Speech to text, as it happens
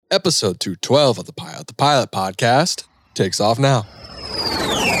Episode 212 of the Pilot Podcast takes off now.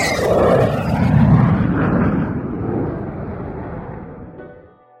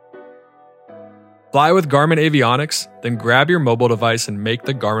 Fly with Garmin Avionics? Then grab your mobile device and make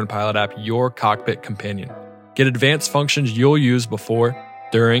the Garmin Pilot app your cockpit companion. Get advanced functions you'll use before,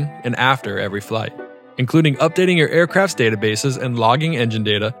 during, and after every flight, including updating your aircraft's databases and logging engine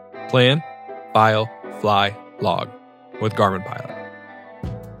data, plan, file, fly, log with Garmin Pilot.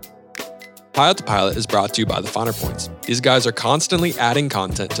 Pilot to Pilot is brought to you by The Finer Points. These guys are constantly adding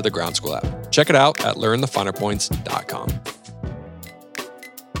content to the Ground School app. Check it out at learnthefinerpoints.com.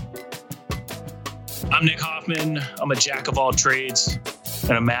 I'm Nick Hoffman. I'm a jack of all trades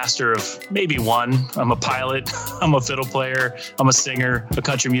and a master of maybe one. I'm a pilot. I'm a fiddle player. I'm a singer, a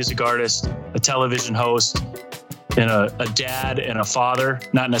country music artist, a television host, and a dad and a father,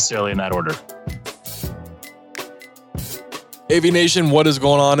 not necessarily in that order. AV Nation, what is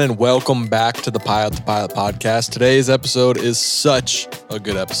going on? And welcome back to the Pilot to Pilot Podcast. Today's episode is such a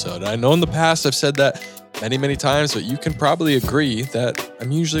good episode. I know in the past I've said that many times, but you can probably agree that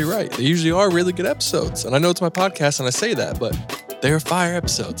I'm usually right. They usually are really good episodes. And I know it's my podcast and I say that, but they're fire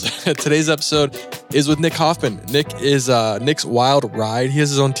episodes. Today's episode is with Nick Hoffman. Nick is Nick's Wild Ride. He has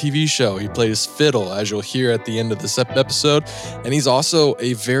his own TV show. He plays fiddle, as you'll hear at the end of this episode. And he's also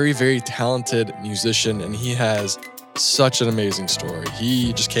a very talented musician, and he has such an amazing story.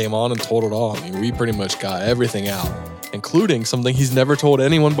 He just came on and told it all. I mean, we pretty much got everything out, including something he's never told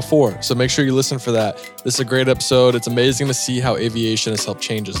anyone before. So make sure you listen for that. This is a great episode. It's amazing to see how aviation has helped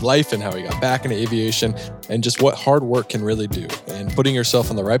change his life and how he got back into aviation and just what hard work can really do and putting yourself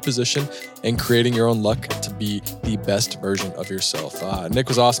in the right position and creating your own luck to be the best version of yourself. Nick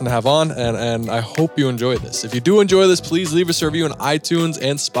was awesome to have on, and I hope you enjoy this. If you do enjoy this, please leave us a review on iTunes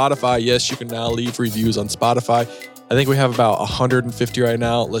and Spotify. Yes, you can now leave reviews on Spotify. I think we have about 150 right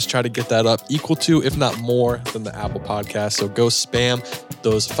now. Let's try to get that up equal to, if not more, than the Apple Podcast. So go spam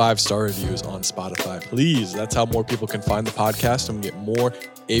those 5-star reviews on Spotify, please. That's how more people can find the podcast and get more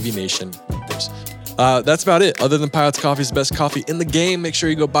AV Nation members. That's about it. Other than Pilot's Coffee is the best coffee in the game. Make sure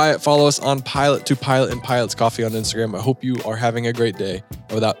you go buy it. Follow us on Pilot to Pilot and Pilot's Coffee on Instagram. I hope you are having a great day.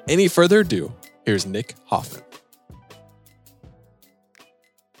 And without any further ado, here's Nick Hoffman.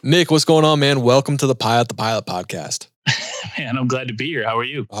 Nick, what's going on, man? Welcome to the Pilot Podcast. Man, I'm glad to be here. How are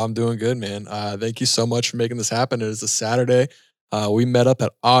you? I'm doing good, man. Thank you so much for making this happen. It is a Saturday. We met up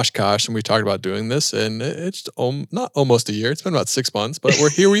at Oshkosh and we talked about doing this, and it's not almost a year. It's been about 6 months, but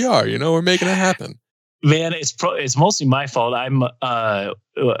here we are. We're making it happen. Man, it's mostly my fault. I'm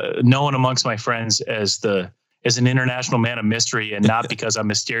known amongst my friends as an international man of mystery, and not because I'm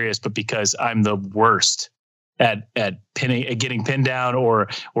mysterious, but because I'm the worst at getting pinned down or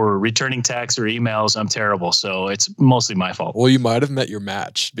returning texts or emails. I'm terrible. So it's mostly my fault. Well, you might have met your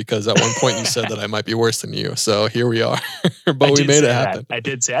match, because at one point you said that I might be worse than you. So here we are. But we made it happen. I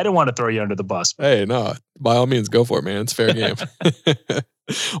did say I didn't want to throw you under the bus. Hey, no, by all means, go for it, man. It's fair game.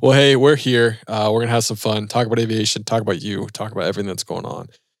 Well, hey, we're here. We're going to have some fun, talk about aviation, talk about you, talk about everything that's going on.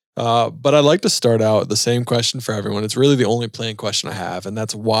 But I'd like to start out the same question for everyone. It's really the only plain question I have, and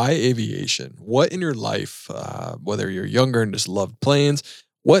that's why aviation? What in your life, whether you're younger and just loved planes,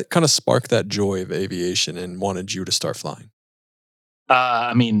 what kind of sparked that joy of aviation and wanted you to start flying?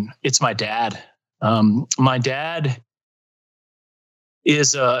 It's my dad. My dad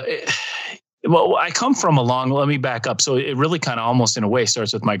is well, I come from let me back up. So it really kind of almost in a way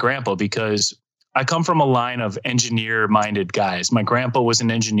starts with my grandpa, because I come from a line of engineer-minded guys. My grandpa was an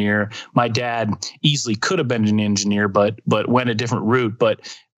engineer. My dad easily could have been an engineer, but went a different route. But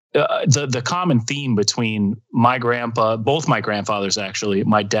the common theme between my grandpa, both my grandfathers actually,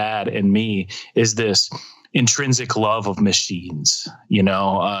 my dad and me, is this intrinsic love of machines. We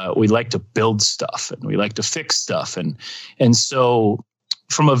like to build stuff and we like to fix stuff, and so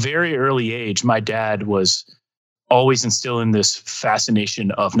from a very early age, my dad was always instilling this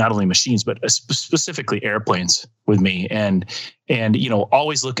fascination of not only machines, but specifically airplanes with me. And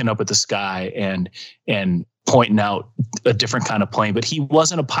always looking up at the sky and pointing out a different kind of plane. But he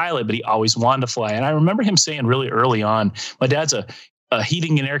wasn't a pilot, but he always wanted to fly. And I remember him saying really early on, my dad's a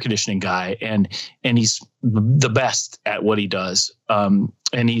heating and air conditioning guy, and he's the best at what he does. I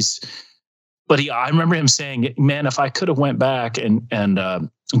remember him saying, man, if I could have went back and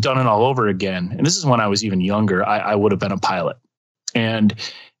done it all over again, and this is when I was even younger, I would have been a pilot. And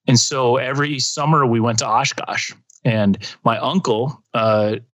so every summer we went to Oshkosh, and my uncle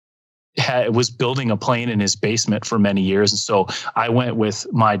was building a plane in his basement for many years. And so I went with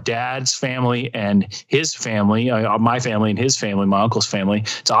my dad's family and his family, my family and his family, my uncle's family,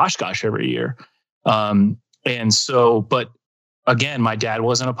 to Oshkosh every year. But again, my dad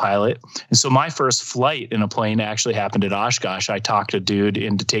wasn't a pilot. And so my first flight in a plane actually happened at Oshkosh. I talked a dude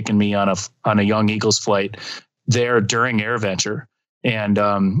into taking me on a Young Eagles flight there during AirVenture. And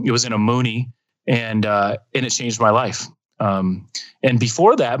it was in a Mooney, and it changed my life. And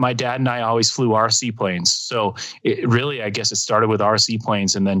before that, my dad and I always flew RC planes. So it really, I guess it started with RC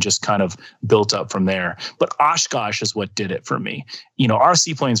planes and then just kind of built up from there. But Oshkosh is what did it for me.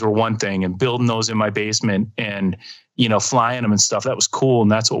 RC planes were one thing, and building those in my basement and, flying them and stuff, that was cool.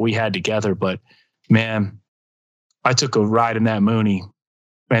 And that's what we had together. But man, I took a ride in that Mooney.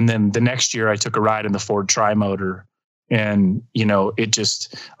 And then the next year I took a ride in the Ford Tri-Motor. And,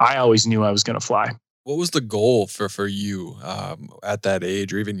 I always knew I was going to fly. What was the goal for you at that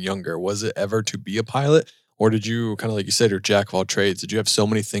age or even younger? Was it ever to be a pilot, or did you, kind of like you said, you're jack of all trades? Did you have so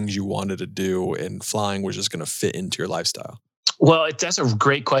many things you wanted to do and flying was just going to fit into your lifestyle? Well, that's a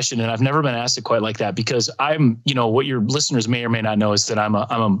great question, and I've never been asked it quite like that, because I'm, what your listeners may or may not know is that I'm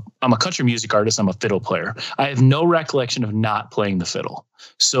a country music artist. I'm a fiddle player. I have no recollection of not playing the fiddle.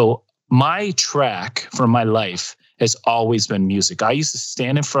 So my track from my life has always been music. I used to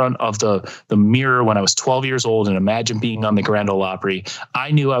stand in front of the mirror when I was 12 years old and imagine being on the Grand Ole Opry. I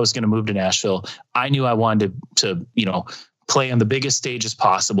knew I was going to move to Nashville. I knew I wanted to play on the biggest stages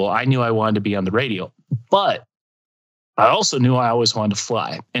possible. I knew I wanted to be on the radio, but I also knew I always wanted to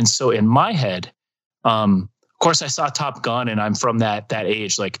fly. And so in my head, of course, I saw Top Gun, and I'm from that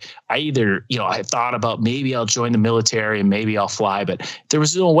age. Like I either, I thought about maybe I'll join the military and maybe I'll fly, but there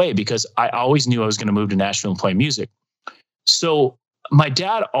was no way, because I always knew I was going to move to Nashville and play music. So my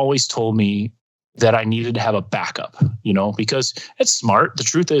dad always told me that I needed to have a backup, because it's smart. The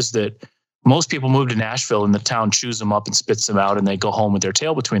truth is that most people move to Nashville and the town chews them up and spits them out, and they go home with their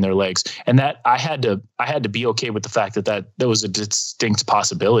tail between their legs. And that I had to be okay with the fact that was a distinct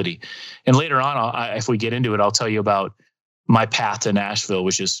possibility. And later on, if we get into it, I'll tell you about my path to Nashville,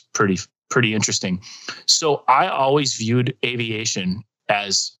 which is pretty interesting. So I always viewed aviation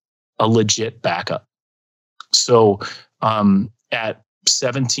as a legit backup. So at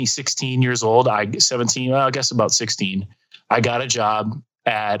 16 years old, I guess about 16, I got a job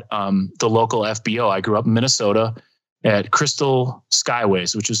at the local FBO. I grew up in Minnesota at Crystal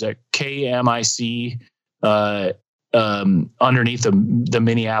Skyways, which was at KMIC underneath the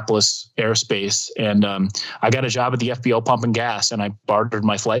Minneapolis airspace. And I got a job at the FBO pumping gas, and I bartered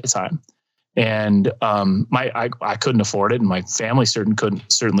my flight time. And I couldn't afford it, and my family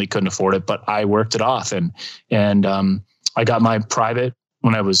certainly couldn't afford it, but I worked it off. And I got my private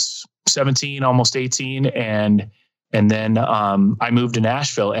when I was 17, almost 18, and then I moved to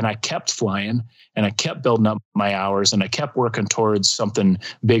Nashville, and I kept flying, and I kept building up my hours, and I kept working towards something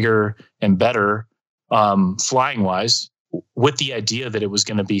bigger and better, flying wise, with the idea that it was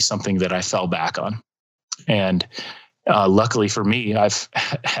going to be something that I fell back on. And luckily for me, I've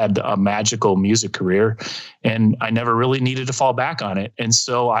had a magical music career, and I never really needed to fall back on it. And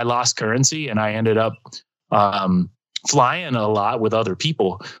so I lost currency, and I ended up flying a lot with other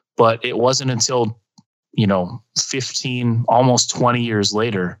people. But it wasn't until 15, almost 20 years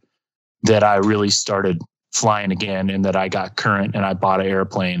later that I really started flying again, and that I got current and I bought an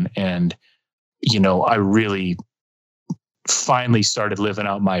airplane, and, I really finally started living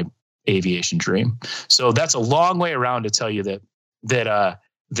out my aviation dream. So that's a long way around to tell you that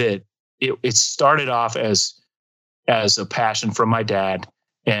it started off as a passion from my dad,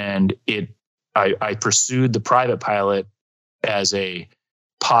 and I pursued the private pilot as a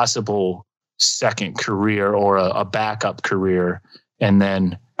possible second career or a backup career. And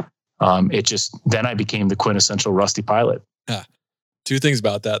then then I became the quintessential Rusty pilot. Yeah. Two things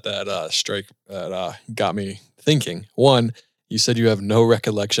about that got me thinking. One, you said you have no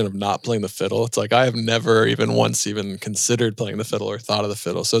recollection of not playing the fiddle. It's like I have never even once even considered playing the fiddle or thought of the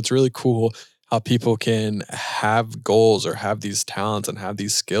fiddle. So it's really cool how people can have goals or have these talents and have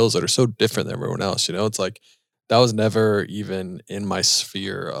these skills that are so different than everyone else. It's like that was never even in my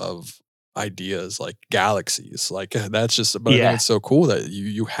sphere of ideas, like galaxies. Like that's just, but I think it's so cool that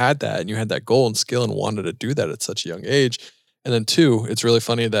you had that, and you had that goal and skill and wanted to do that at such a young age. And then two, it's really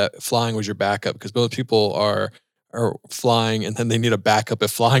funny that flying was your backup, because most people are flying and then they need a backup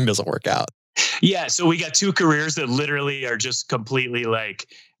if flying doesn't work out. Yeah. So we got two careers that literally are just completely like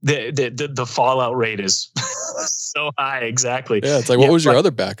the fallout rate is so high. Exactly. Yeah. It's like, what was your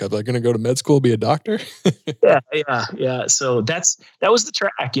other backup? Like going to go to med school, be a doctor? Yeah. So that was the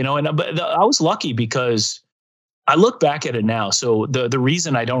track, and I was lucky because I look back at it now. So the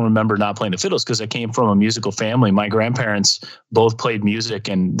reason I don't remember not playing the fiddle is because I came from a musical family. My grandparents both played music,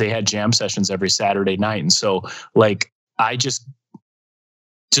 and they had jam sessions every Saturday night. And so like, I just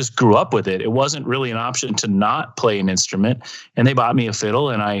just grew up with it. It wasn't really an option to not play an instrument. And they bought me a fiddle,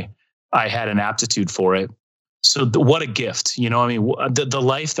 and I had an aptitude for it. So what a gift, you know, I mean, the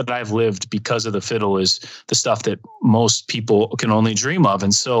life that I've lived because of the fiddle is the stuff that most people can only dream of.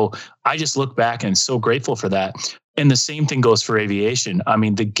 And so I just look back and so grateful for that. And the same thing goes for aviation. I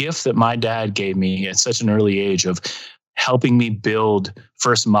mean, the gift that my dad gave me at such an early age of helping me build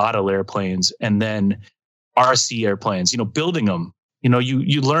first model airplanes and then RC airplanes, you know, building them, you know,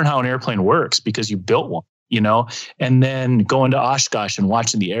 you learn how an airplane works because you built one, you know, and then going to Oshkosh and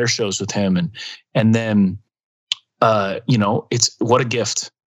watching the air shows with him. And then, you know, it's what a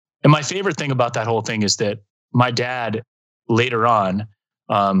gift. And my favorite thing about that whole thing is that my dad later on,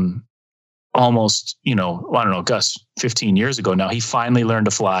 almost, you know, I don't know, Gus, 15 years ago now, he finally learned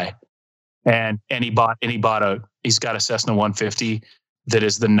to fly, and he's got a Cessna 150 that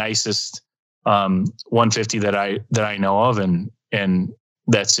is the nicest 150 that I know of, and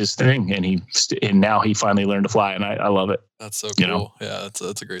that's his thing. And now he finally learned to fly, and I love it. That's so cool. You know? Yeah,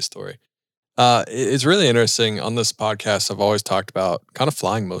 that's a great story. It's really interesting. On this podcast, I've always talked about kind of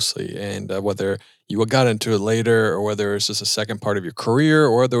flying mostly, and whether you got into it later or whether it's just a second part of your career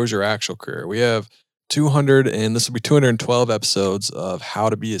or whether it was your actual career. We have 200, and this will be 212 episodes of how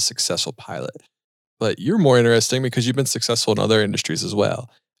to be a successful pilot. But you're more interesting because you've been successful in other industries as well.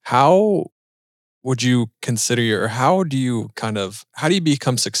 How would you consider how do you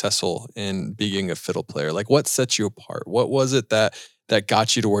become successful in being a fiddle player? Like, what sets you apart? What was it that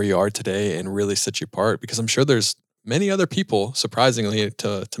got you to where you are today and really set you apart? Because I'm sure there's many other people, surprisingly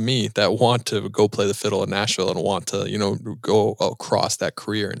to me, that want to go play the fiddle in Nashville and want to, you know, go across that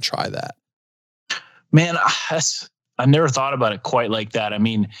career and try that. Man, I've never thought about it quite like that. I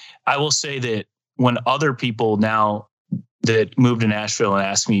mean, I will say that when other people now that move to Nashville and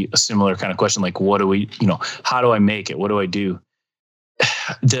ask me a similar kind of question, like, what do we, you know, how do I make it? What do I do?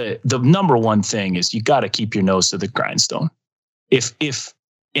 The number one thing is you got to keep your nose to the grindstone.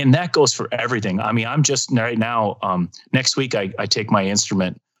 And that goes for everything. I mean, I'm just right now, next week, I take my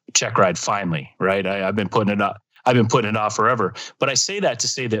instrument check ride finally, right? I've been putting it off forever. But I say that to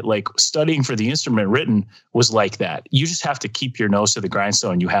say that, like, studying for the instrument written was like that. You just have to keep your nose to the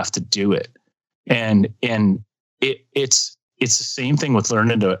grindstone. You have to do it. And it's the same thing with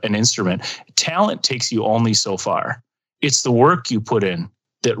learning an instrument. Talent takes you only so far. It's the work you put in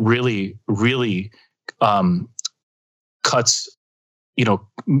that really, really cuts, you know,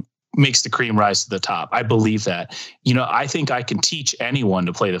 makes the cream rise to the top. I believe that. You know, I think I can teach anyone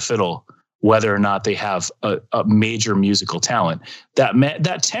to play the fiddle, whether or not they have a major musical talent.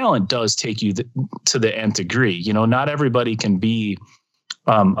 That talent does take you to the nth degree. You know, not everybody can be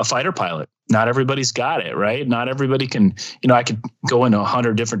a fighter pilot. Not everybody's got it, right? Not everybody can, you know, I could go in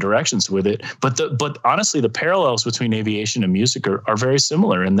 100 different directions with it. But honestly, the parallels between aviation and music are very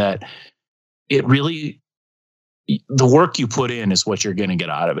similar in that it really, the work you put in is what you're going to get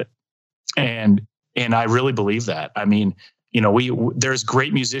out of it. And I really believe that. I mean, you know, there's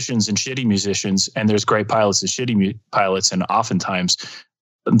great musicians and shitty musicians, and there's great pilots and shitty pilots. And oftentimes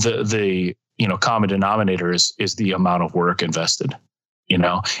the you know, common denominator is the amount of work invested, you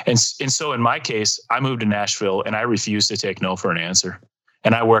know? And so in my case, I moved to Nashville and I refused to take no for an answer.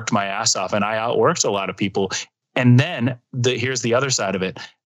 And I worked my ass off and I outworked a lot of people. And then here's the other side of it.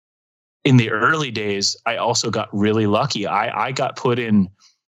 In the early days, I also got really lucky. I got put in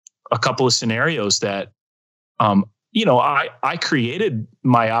a couple of scenarios that, you know, I created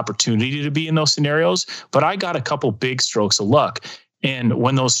my opportunity to be in those scenarios, but I got a couple big strokes of luck. And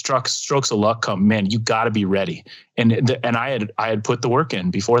when those strokes of luck come, man, you got to be ready. And I had put the work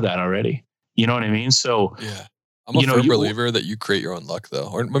in before that already. You know what I mean? So yeah, I'm a firm believer that you create your own luck, though.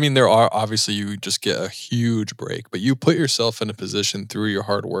 Or, I mean, there are obviously you just get a huge break, but you put yourself in a position through your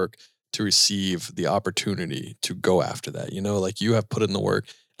hard work to receive the opportunity to go after that. You know, like, you have put in the work.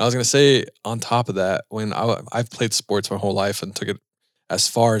 And I was going to say, on top of that, when I've played sports my whole life and took it as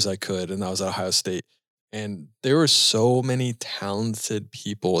far as I could, and I was at Ohio State, and there were so many talented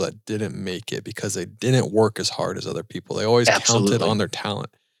people that didn't make it because they didn't work as hard as other people. They always counted on their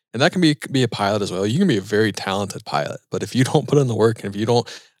talent. And that can be a pilot as well. You can be a very talented pilot, but if you don't put in the work and if you don't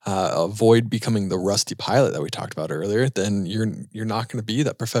avoid becoming the rusty pilot that we talked about earlier, then you're not going to be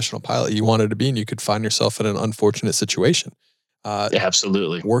that professional pilot you wanted to be, and you could find yourself in an unfortunate situation.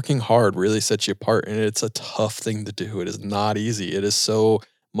 Absolutely. Working hard really sets you apart, and it's a tough thing to do. It is not easy. It is so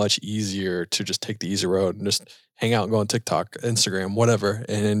much easier to just take the easy road and just hang out and go on TikTok, Instagram, whatever,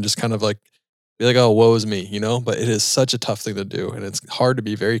 and just kind of like be like, oh, woe is me, you know? But it is such a tough thing to do, and it's hard to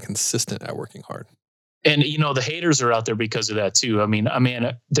be very consistent at working hard. And, you know, the haters are out there because of that too. I mean,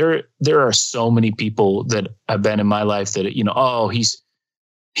 there are so many people that have been in my life that, you know, oh, he's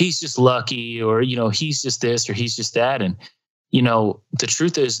he's just lucky, or, he's just this or he's just that. And, the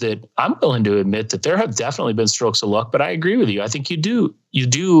truth is that I'm willing to admit that there have definitely been strokes of luck, but I agree with you. I think you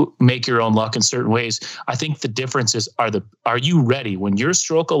do make your own luck in certain ways. I think the difference is, are you ready when your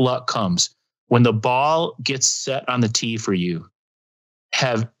stroke of luck comes, when the ball gets set on the tee for you?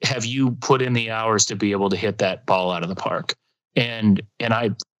 Have you put in the hours to be able to hit that ball out of the park? And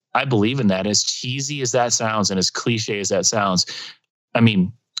I believe in that. As cheesy as that sounds and as cliche as that sounds, I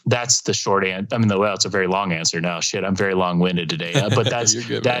mean, that's the short answer. I mean, well, it's a very long answer now. Shit, I'm very long-winded today. But that's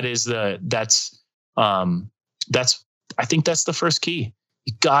good, I think that's the first key.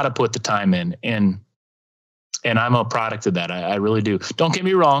 You got to put the time in, and I'm a product of that. I really do. Don't get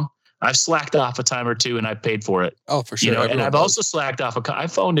me wrong. I've slacked off a time or two, and I've paid for it. Oh, for sure. And I've also slacked off. I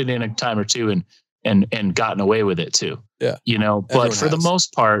phoned it in a time or two, and gotten away with it too. Yeah. But for the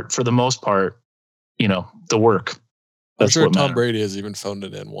most part, the work. I'm sure Tom Brady has even phoned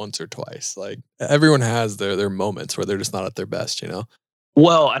it in once or twice. Like, everyone has their moments where they're just not at their best,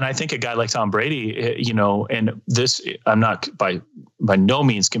 Well, and I think a guy like Tom Brady, and this, I'm not by no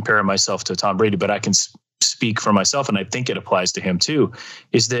means comparing myself to Tom Brady, but I can speak for myself, and I think it applies to him too,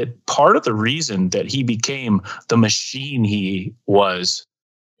 is that part of the reason that he became the machine he was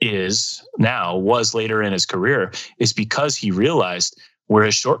later in his career is because he realized where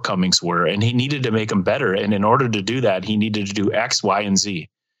his shortcomings were, and he needed to make them better. And in order to do that, he needed to do X, Y, and Z.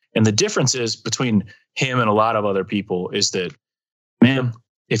 And the difference is between him and a lot of other people is that, man,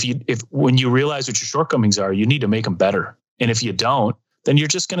 when you realize what your shortcomings are, you need to make them better. And if you don't, then you're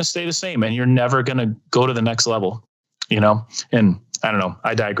just going to stay the same, and you're never going to go to the next level, And I don't know,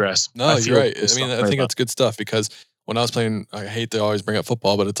 I digress. No, you're right. I mean, I think that's good stuff, because when I was playing, I hate to always bring up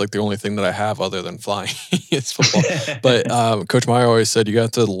football, but it's like the only thing that I have other than flying. It's football. But Coach Meyer always said, you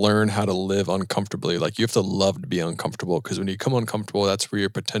got to learn how to live uncomfortably. Like, you have to love to be uncomfortable, because when you come uncomfortable, that's where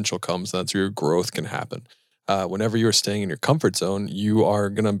your potential comes. That's where your growth can happen. Whenever you're staying in your comfort zone, you are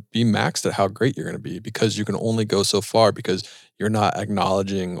going to be maxed at how great you're going to be, because you can only go so far, because you're not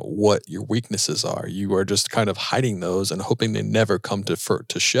acknowledging what your weaknesses are. You are just kind of hiding those and hoping they never come to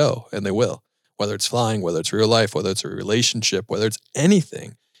show, and they will. Whether it's flying, whether it's real life, whether it's a relationship, whether it's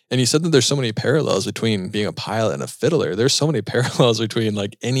anything. And you said that there's so many parallels between being a pilot and a fiddler. There's so many parallels between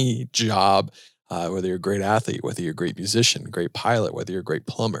like any job, whether you're a great athlete, whether you're a great musician, great pilot, whether you're a great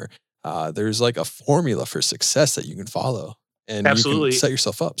plumber. There's like a formula for success that you can follow, and absolutely. You can set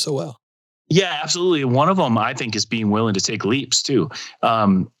yourself up so well. Yeah, absolutely. One of them, I think, is being willing to take leaps too.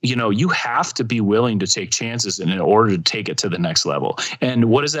 You have to be willing to take chances in order to take it to the next level. And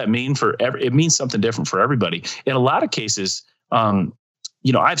what does that mean it means something different for everybody. In a lot of cases, I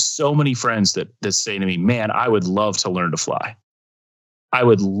have so many friends that say to me, man, I would love to learn to fly. I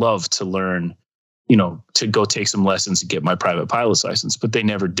would love to learn, to go take some lessons and get my private pilot's license, but they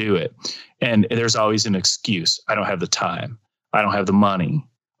never do it. And there's always an excuse. I don't have the time. I don't have the money.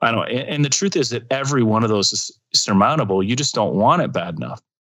 And the truth is that every one of those is surmountable. You just don't want it bad enough.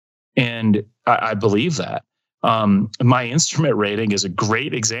 And I believe that. My instrument rating is a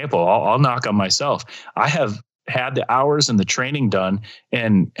great example. I'll knock on myself. I have had the hours and the training done,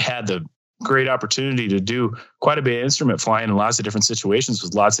 and had the great opportunity to do quite a bit of instrument flying in lots of different situations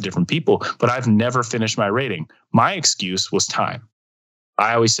with lots of different people, but I've never finished my rating. My excuse was time.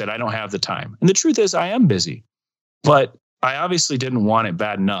 I always said, I don't have the time. And the truth is, I am busy, but I obviously didn't want it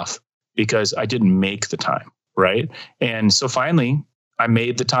bad enough because I didn't make the time. Right. And so finally I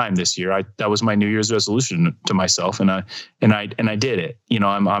made the time this year. That was my New Year's resolution to myself. And I did it.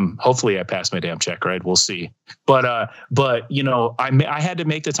 I'm hopefully I passed my damn check, right? We'll see. But I had to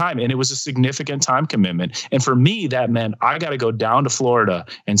make the time, and it was a significant time commitment. And for me, that meant I got to go down to Florida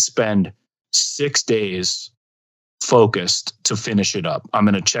and spend 6 days focused to finish it up. I'm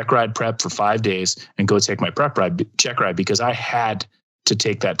going to check ride prep for 5 days and go take my check ride because I had to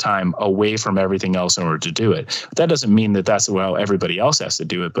take that time away from everything else in order to do it. But that doesn't mean that that's how everybody else has to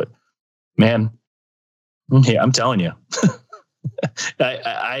do it. But man, yeah, I'm telling you,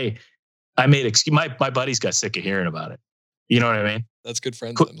 I made excuse. My buddies got sick of hearing about it. You know what I mean? That's good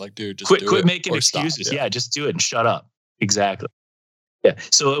friends. Like, dude, just quit making excuses. Yeah, just do it and shut up. Exactly. Yeah.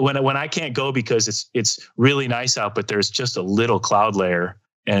 So when I can't go because it's really nice out, but there's just a little cloud layer,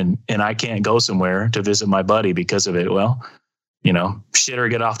 and I can't go somewhere to visit my buddy because of it. Well, shit or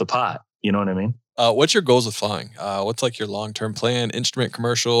get off the pot. You know what I mean? What's your goals with flying? What's like your long-term plan? Instrument,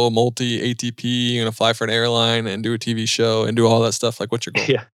 commercial, multi, ATP? You're gonna fly for an airline and do a TV show and do all that stuff. Like, what's your goal?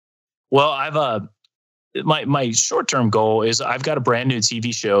 Yeah. Well, I've my short-term goal is I've got a brand new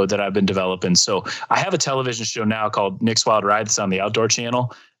TV show that I've been developing. So I have a television show now called Nick's Wild Ride. It's on the Outdoor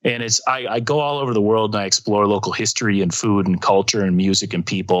Channel. And I go all over the world and I explore local history and food and culture and music and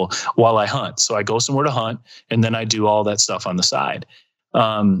people while I hunt. So I go somewhere to hunt and then I do all that stuff on the side.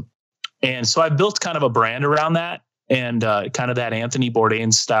 And so I built kind of a brand around that and kind of that Anthony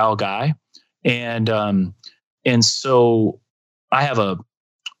Bourdain style guy. And so I have a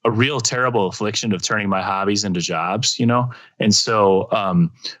real terrible affliction of turning my hobbies into jobs, And so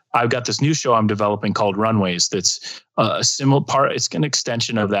I've got this new show I'm developing called Runways. That's a similar part. It's an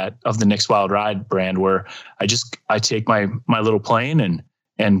extension of the Nick's Wild Ride brand, where I take my little plane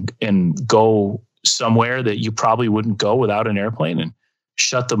and go somewhere that you probably wouldn't go without an airplane, and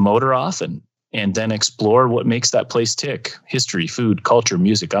shut the motor off and then explore what makes that place tick: history, food, culture,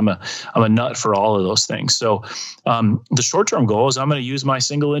 music. I'm a nut for all of those things. So the short-term goal is I'm going to use my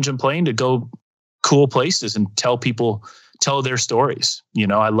single engine plane to go cool places and tell their stories.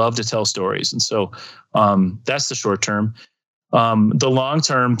 I love to tell stories. And so that's the short term. The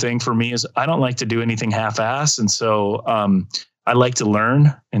long-term thing for me is I don't like to do anything half-ass. And so I like to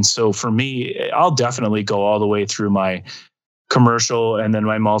learn. And so for me, I'll definitely go all the way through my commercial and then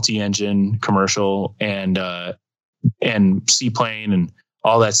my multi-engine commercial and seaplane and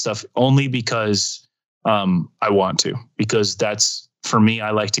all that stuff, only because I want to, because that's, for me,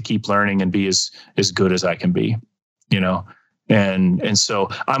 I like to keep learning and be as good as I can be, and so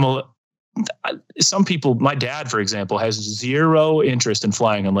some people, my dad, for example, has zero interest in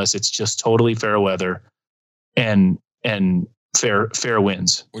flying unless it's just totally fair weather and fair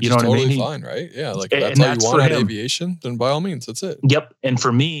winds. Which is totally fine, right? Yeah, like that's all you want in aviation, then by all means, that's it. Yep. And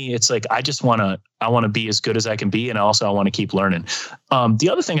for me, it's like I want to be as good as I can be, and also I want to keep learning. The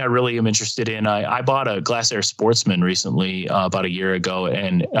other thing I really am interested in, I bought a Glasair Sportsman recently, about a year ago,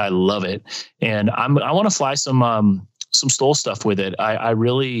 and I love it. And I want to fly some STOL stuff with it. I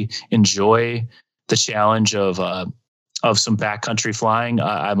really enjoy the challenge of some backcountry flying.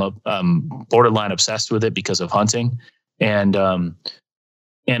 I'm borderline obsessed with it because of hunting. And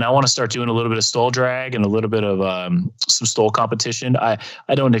I want to start doing a little bit of STOL drag and a little bit of some STOL competition. I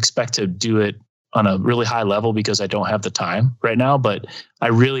don't expect to do it on a really high level because I don't have the time right now, but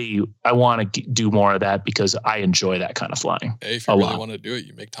I want to do more of that because I enjoy that kind of flying. Hey, if you really want to do it,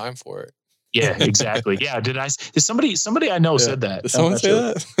 you make time for it. Yeah, exactly. Yeah. Did somebody I know said that? Did someone say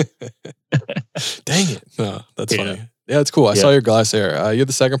that? Dang it. No, that's funny. Yeah, it's cool. I saw your Glasair. You're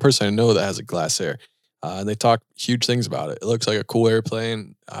the second person I know that has a Glasair. And they talk huge things about it. It looks like a cool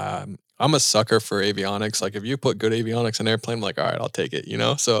airplane. I'm a sucker for avionics. Like if you put good avionics in an airplane, I'm like, all right, I'll take it,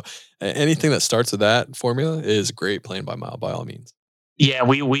 So anything that starts with that formula is a great plane by all means. Yeah,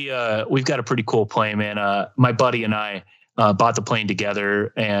 we've got a pretty cool plane, man. My buddy and I bought the plane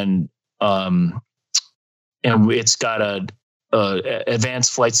together, and it's got a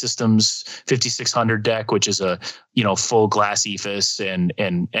Advanced Flight Systems 5600 deck, which is a full glass EFIS and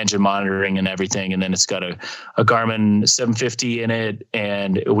engine monitoring and everything, and then it's got a Garmin 750 in it,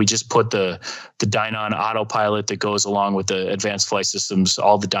 and we just put the Dynon autopilot that goes along with the Advanced Flight Systems.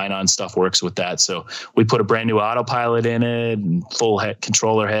 All the Dynon stuff works with that, so we put a brand new autopilot in it and full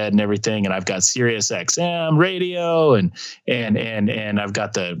controller head and everything, and I've got Sirius XM radio and I've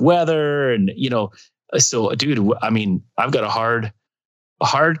got the weather and So, dude, I mean, I've got a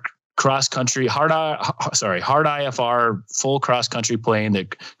hard cross country, hard IFR full cross country plane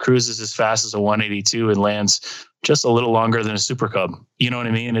that cruises as fast as a 182 and lands just a little longer than a Super Cub. You know what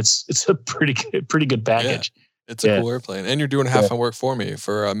I mean? It's a pretty good package. Yeah, it's a cool airplane, and you're doing half my work for me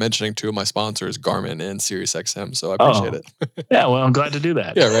for mentioning two of my sponsors, Garmin and Sirius XM. So I appreciate it. Yeah, well, I'm glad to do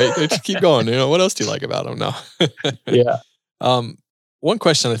that. Yeah, right. Just keep going. What else do you like about them now? Yeah. One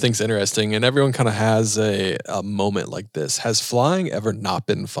question I think is interesting, and everyone kind of has a moment like this. Has flying ever not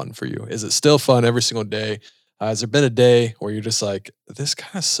been fun for you? Is it still fun every single day? Has there been a day where you're just like, this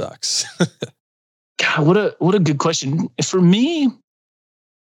kind of sucks? God, what a good question. For me,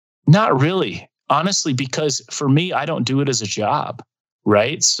 not really, honestly, because for me, I don't do it as a job,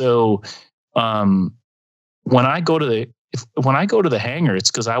 right? So when I go to the hangar, it's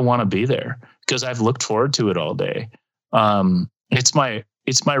because I want to be there, because I've looked forward to it all day. It's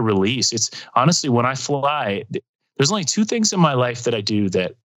my release. It's honestly, when I fly, there's only two things in my life that I do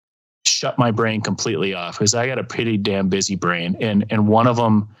that shut my brain completely off, because I got a pretty damn busy brain. And one of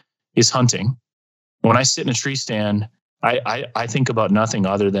them is hunting. When I sit in a tree stand, I think about nothing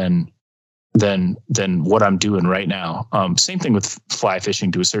other than what I'm doing right now. Same thing with fly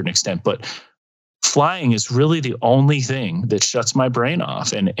fishing to a certain extent, but flying is really the only thing that shuts my brain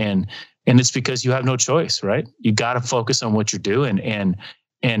off. And it's because you have no choice, right? You got to focus on what you're doing. And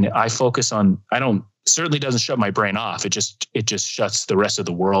I focus on, certainly doesn't shut my brain off. It just shuts the rest of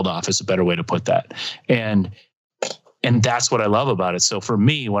the world off, is a better way to put that. And And that's what I love about it. So for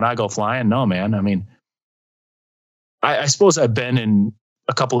me, when I go flying, no, man, I mean, I suppose I've been in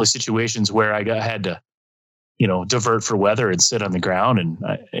a couple of situations where had to, divert for weather and sit on the ground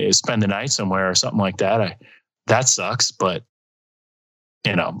and spend the night somewhere or something like that. That sucks. But,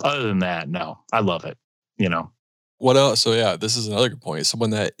 other than that, no, I love it, What else? So yeah, this is another good point.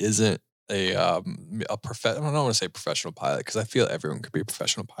 Someone that isn't a I don't want to say professional pilot because I feel everyone could be a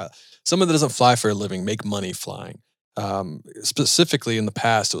professional pilot. Someone that doesn't fly for a living, make money flying. Specifically in the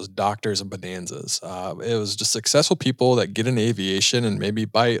past, it was doctors and bonanzas. It was just successful people that get in aviation and maybe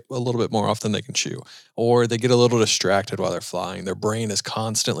bite a little bit more often than they can chew, or they get a little distracted while they're flying. Their brain is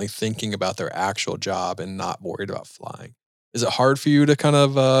constantly thinking about their actual job and not worried about flying. Is it hard for you to kind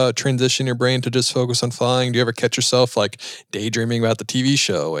of transition your brain to just focus on flying? Do you ever catch yourself like daydreaming about the TV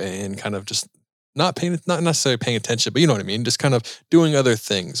show and kind of just not necessarily paying attention, but you know what I mean? Just kind of doing other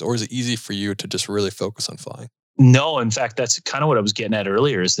things, or is it easy for you to just really focus on flying? No, in fact, that's kind of what I was getting at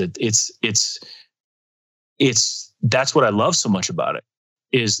earlier, is that that's what I love so much about it.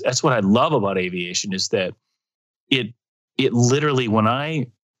 That's what I love about aviation, is that it literally, when I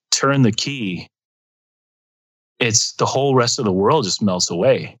turn the key, it's the whole rest of the world just melts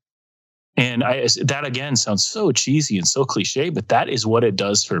away. And that again sounds so cheesy and so cliche, but that is what it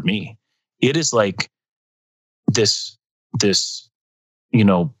does for me. It is like this,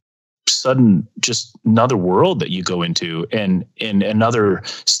 sudden, just another world that you go into, and in another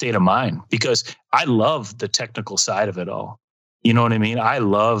state of mind, because I love the technical side of it all. You know what I mean? I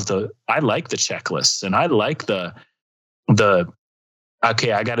like the checklists, and I like the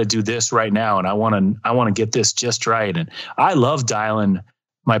okay, I got to do this right now, and I want to get this just right. And I love dialing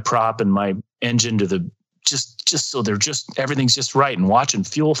my prop and my engine to the just so everything's just right, and watching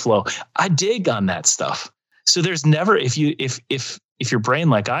fuel flow. I dig on that stuff. So there's never, if your brain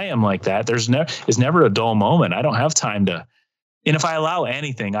like I am like that, there's never a dull moment. I don't have time to. And if I allow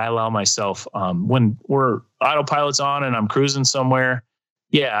anything, I allow myself, when we're autopilot's on and I'm cruising somewhere,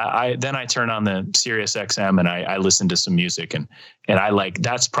 then I turn on the Sirius XM and I listen to some music, and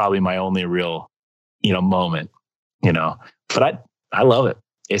that's probably my only real, moment, but I love it.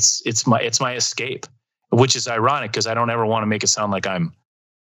 It's my escape, which is ironic because I don't ever want to make it sound like I'm,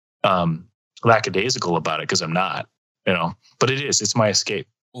 lackadaisical about it, because I'm not, but it's my escape.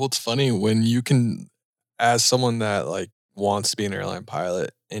 Well, it's funny when you can, as someone that like wants to be an airline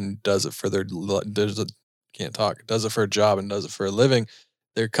pilot and does it for does it for a job and does it for a living,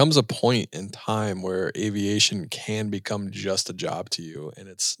 there comes a point in time where aviation can become just a job to you, and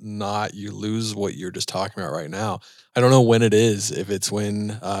it's not, you lose what you're just talking about right now. I don't know when it is, if it's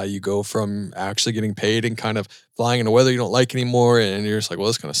when you go from actually getting paid and kind of flying in a weather you don't like anymore, and you're just like, well,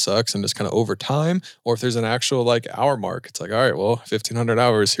 this kind of sucks, and just kind of over time, or if there's an actual like hour mark, it's like, all right, well, 1,500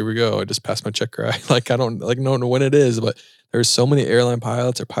 hours, here we go. I just passed my check ride. Like, I don't like know when it is, but there's so many airline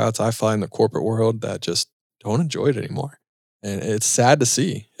pilots or pilots I fly in the corporate world that just don't enjoy it anymore. And it's sad to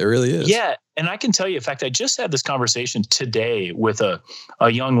see. It really is. Yeah. And I can tell you, in fact, I just had this conversation today with a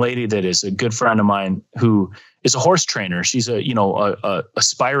young lady that is a good friend of mine who is a horse trainer. She's a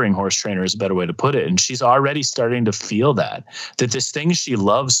aspiring horse trainer is a better way to put it. And she's already starting to feel that this thing she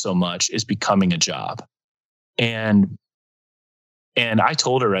loves so much is becoming a job. And I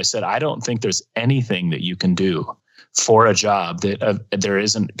told her, I said, I don't think there's anything that you can do for a job that there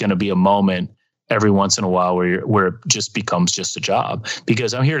isn't going to be a moment every once in a while where it just becomes just a job.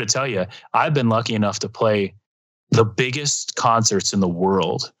 Because I'm here to tell you, I've been lucky enough to play the biggest concerts in the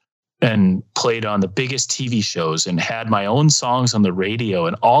world and played on the biggest TV shows and had my own songs on the radio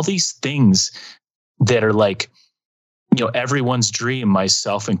and all these things that are like, everyone's dream,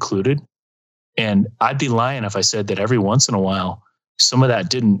 myself included. And I'd be lying if I said that every once in a while, some of that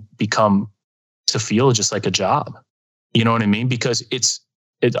didn't become to feel just like a job. You know what I mean? Because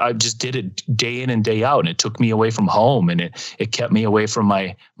I just did it day in and day out, and it took me away from home, and it kept me away from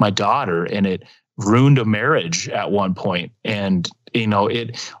my daughter, and it ruined a marriage at one point. And,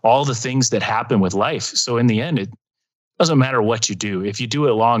 all the things that happen with life. So in the end, it doesn't matter what you do. If you do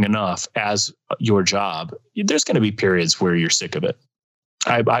it long enough as your job, there's going to be periods where you're sick of it.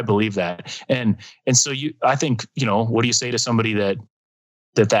 I believe that. And so I think, what do you say to somebody that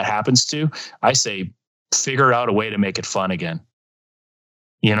happens to? I say, figure out a way to make it fun again.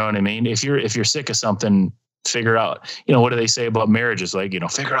 You know what I mean? If you're sick of something, figure out, what do they say about marriages? Like,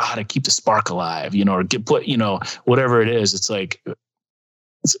 figure out how to keep the spark alive, or whatever it is. It's like,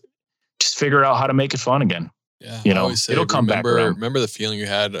 just figure out how to make it fun again. Yeah. It'll come back around. Remember the feeling you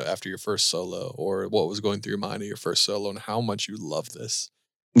had after your first solo, or what was going through your mind of your first solo, and how much you love this.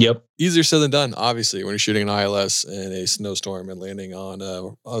 Yep. Easier said than done, obviously, when you're shooting an ILS in a snowstorm and landing on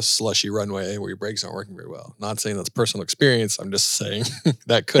a slushy runway where your brakes aren't working very well. Not saying that's personal experience. I'm just saying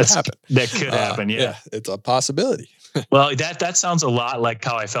that could happen. That could happen. Yeah. It's a possibility. Well, that sounds a lot like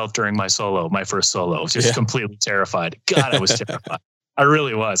how I felt during my first solo, just completely terrified. God, I was terrified. I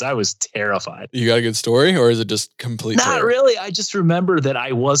really was. I was terrified. You got a good story, or is it just complete? Not really. I just remember that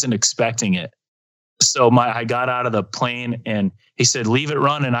I wasn't expecting it. So I got out of the plane and he said, "Leave it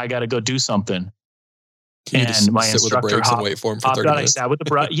running. I got to go do something." And my instructor and wait for him for 30 minutes. I sat with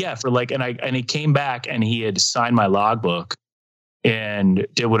the and he came back and he had signed my logbook and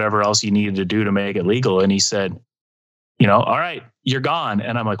did whatever else he needed to do to make it legal. And he said, "All right, you're gone."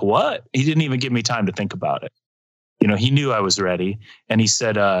 And I'm like, "What?" He didn't even give me time to think about it. He knew I was ready, and he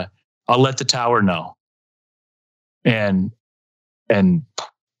said, "I'll let the tower know." And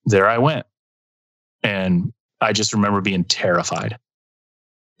there I went. And I just remember being terrified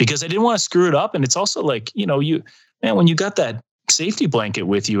because I didn't want to screw it up. And it's also like, when you got that safety blanket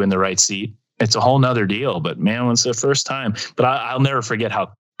with you in the right seat, it's a whole nother deal. But man, when it's the first time, but I'll never forget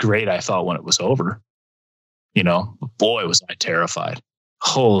how great I felt when it was over. Boy, was I terrified.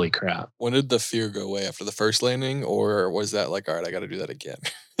 Holy crap. When did the fear go away? After the first landing? Or was that like, all right, I got to do that again?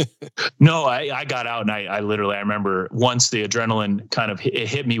 No, I got out and I remember once the adrenaline kind of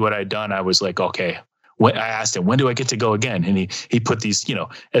hit me what I'd done, I was like, okay. I asked him, when do I get to go again? And he put these,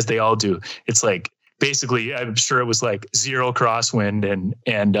 as they all do. It's like, basically, I'm sure it was like 0 crosswind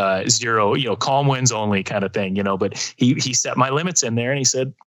and 0, calm winds only kind of thing, but he set my limits in there and he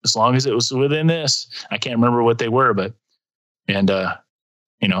said, as long as it was within this, I can't remember what they were, but,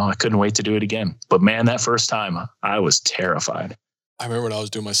 I couldn't wait to do it again. But man, that first time I was terrified. I remember when I was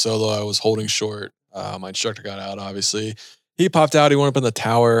doing my solo, I was holding short. My instructor got out, obviously. He popped out. He went up in the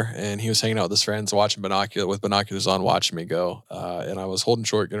tower, and he was hanging out with his friends, watching with binoculars on, watching me go. And I was holding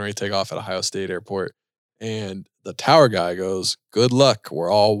short, getting ready to take off at Ohio State Airport. And the tower guy goes, "Good luck.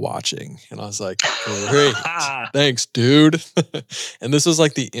 We're all watching." And I was like, "Great, thanks, dude." And this was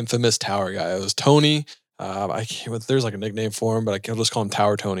like the infamous tower guy. It was Tony. There's like a nickname for him, but I can just call him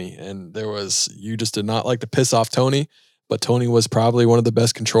Tower Tony. And you just did not like to piss off Tony. But Tony was probably one of the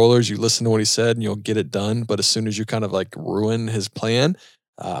best controllers. You listen to what he said and you'll get it done. But as soon as you kind of like ruin his plan,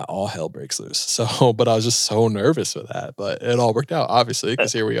 all hell breaks loose. So, but I was just so nervous with that. But it all worked out, obviously,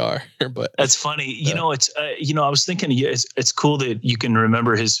 because here we are. But that's funny. I was thinking it's cool that you can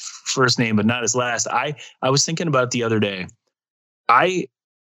remember his first name, but not his last. I was thinking about it the other day. I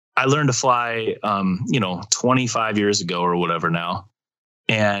learned to fly, 25 years ago or whatever now.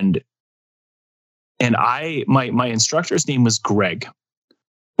 And my instructor's name was Greg,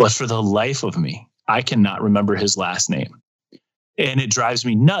 but for the life of me, I cannot remember his last name. And it drives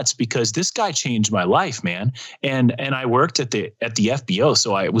me nuts because this guy changed my life, man. And I worked at the FBO.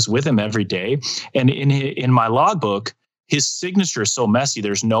 So I was with him every day. And in my logbook, his signature is so messy.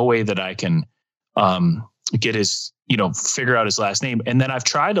 There's no way that I can, get his, figure out his last name. And then I've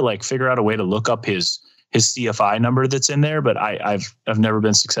tried to figure out a way to look up his CFI number that's in there, but I've never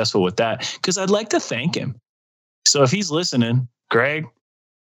been successful with that because I'd like to thank him. So if he's listening, Greg,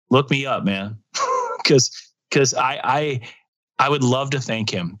 look me up, man. Because I would love to thank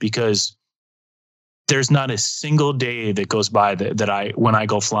him because there's not a single day that goes by that when I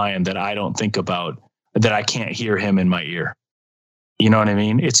go flying that I don't think about that I can't hear him in my ear. You know what I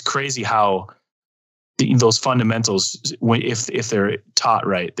mean? It's crazy how those fundamentals, if they're taught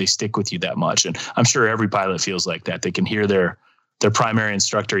right, they stick with you that much. And I'm sure every pilot feels like that. They can hear their primary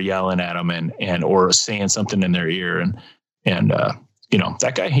instructor yelling at them and or saying something in their ear. And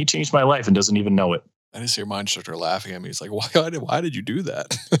that guy, he changed my life and doesn't even know it. I just hear my instructor laughing at me. He's like, why did you do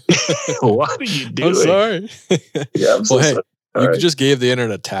that? Why did you do it? I'm sorry. Yeah, I'm sorry. You just gave the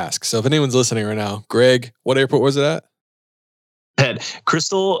internet a task. So if anyone's listening right now, Greg, what airport was it at? At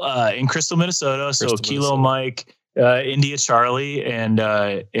Crystal, in Crystal, Minnesota. So Kilo Mike, India Charlie, and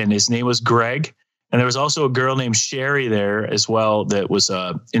his name was Greg. And there was also a girl named Sherry there as well that was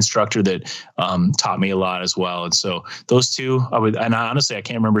an instructor that taught me a lot as well. And so those two, honestly, I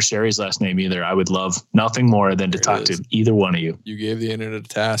can't remember Sherry's last name either. I would love nothing more than to talk to either one of you. You gave the internet a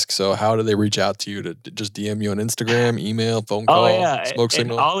task. So how do they reach out to you? To just DM you on Instagram, email, phone call, smoke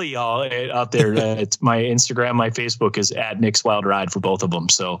signal? All of y'all out there, it's my Instagram, my Facebook is at Nick's Wild Ride for both of them.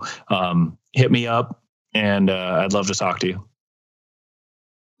 So hit me up and I'd love to talk to you.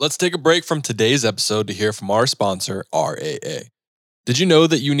 Let's take a break from today's episode to hear from our sponsor, RAA. Did you know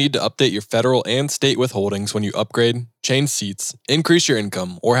that you need to update your federal and state withholdings when you upgrade, change seats, increase your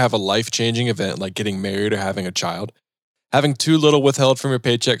income, or have a life-changing event like getting married or having a child? Having too little withheld from your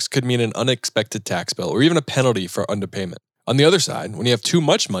paychecks could mean an unexpected tax bill or even a penalty for underpayment. On the other side, when you have too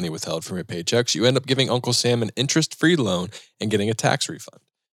much money withheld from your paychecks, you end up giving Uncle Sam an interest-free loan and getting a tax refund.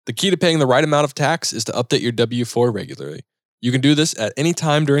 The key to paying the right amount of tax is to update your W-4 regularly. You can do this at any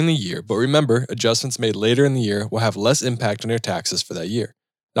time during the year, but remember, adjustments made later in the year will have less impact on your taxes for that year.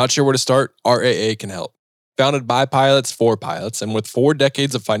 Not sure where to start? RAA can help. Founded by pilots for pilots, and with 4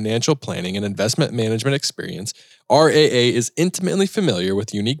 decades of financial planning and investment management experience, RAA is intimately familiar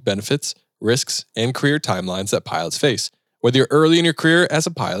with unique benefits, risks, and career timelines that pilots face. Whether you're early in your career as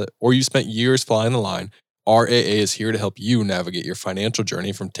a pilot or you spent years flying the line, RAA is here to help you navigate your financial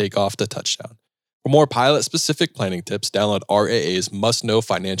journey from takeoff to touchdown. For more pilot-specific planning tips, download RAA's must-know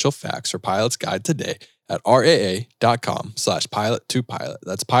financial facts for Pilot's Guide today at raa.com/pilot2pilot.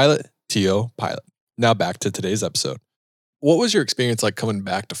 That's pilot, T-O, pilot. Now back to today's episode. What was your experience like coming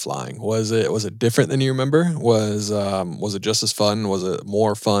back to flying? Was it different than you remember? Was it just as fun? Was it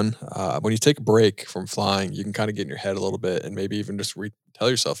more fun? When you take a break from flying, you can kind of get in your head a little bit and maybe even just tell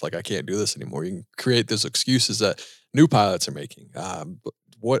yourself, like, I can't do this anymore. You can create those excuses that new pilots are making.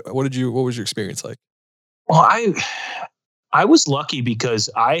 What was your experience like? Well, I was lucky because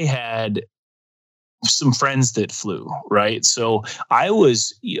I had some friends that flew, right? So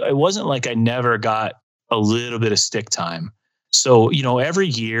it wasn't like I never got a little bit of stick time. So, every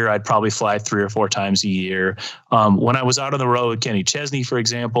year I'd probably fly 3 or 4 times a year. When I was out on the road, Kenny Chesney, for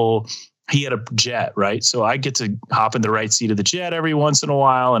example, he had a jet, right? So I get to hop in the right seat of the jet every once in a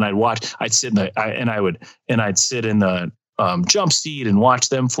while, and I'd sit in the jump seat and watch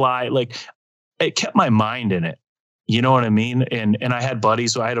them fly. Like, it kept my mind in it. You know what I mean? And I had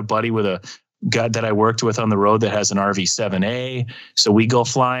buddies. So I had a buddy with a guy that I worked with on the road that has an RV-7A. So we go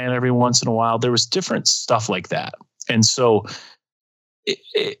flying every once in a while. There was different stuff like that. And so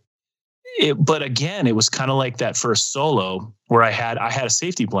but again, it was kind of like that first solo where I had a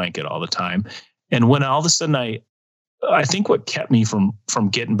safety blanket all the time. And when all of a sudden I think what kept me from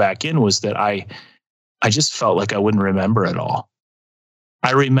getting back in was that I just felt like I wouldn't remember it all.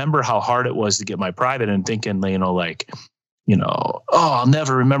 I remember how hard it was to get my private and thinking, I'll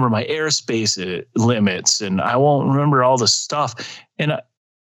never remember my airspace limits and I won't remember all the stuff.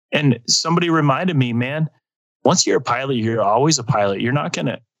 And somebody reminded me, man, once you're a pilot, you're always a pilot. You're not going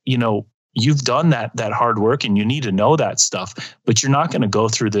to, you've done that hard work and you need to know that stuff, but you're not going to go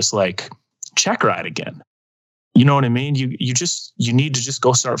through this like check ride again. You know what I mean? You need to just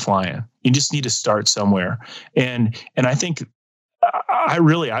go start flying. You just need to start somewhere. And I think I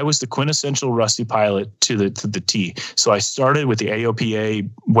was the quintessential Rusty pilot to the T. So I started with the AOPA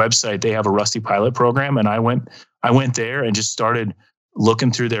website. They have a Rusty pilot program, and I went there and just started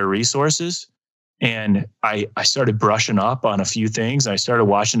looking through their resources. And I started brushing up on a few things. I started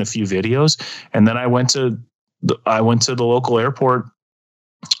watching a few videos, and then I went to the local airport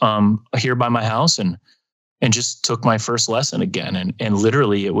here by my house and just took my first lesson again. And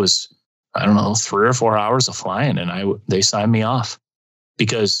literally it was, I don't know, 3 or 4 hours of flying, and they signed me off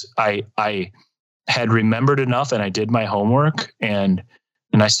because I had remembered enough and I did my homework and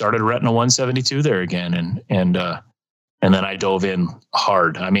I started renting a 172 there again. And then I dove in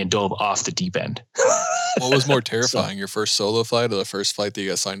hard. I mean, dove off the deep end. What was more terrifying, your first solo flight or the first flight that you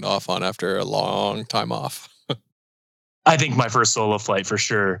got signed off on after a long time off? I think my first solo flight for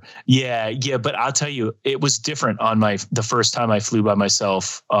sure. Yeah. But I'll tell you, it was different on the first time I flew by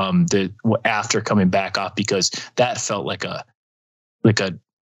myself. After coming back off, because that felt like a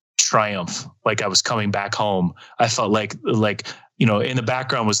triumph. Like I was coming back home. I felt like in the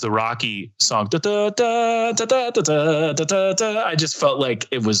background was the Rocky song. Da, da, da, da, da, da, da, da, da. I just felt like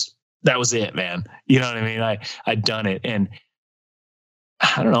that was it, man. You know what I mean? I'd done it, and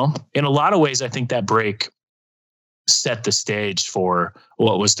I don't know. In a lot of ways, I think that break set the stage for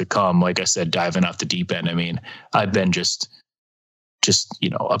what was to come. Like I said, diving off the deep end. I mean, I've been just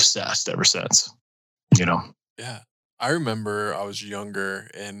obsessed ever since. Yeah. I remember I was younger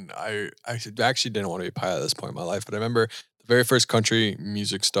and I actually didn't want to be a pilot at this point in my life, but I remember the very first country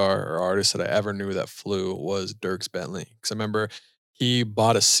music star or artist that I ever knew that flew was Dierks Bentley. Because I remember he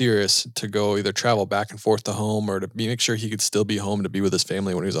bought a Cirrus to go either travel back and forth to home or to make sure he could still be home to be with his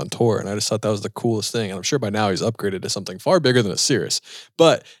family when he was on tour. And I just thought that was the coolest thing. And I'm sure by now he's upgraded to something far bigger than a Cirrus.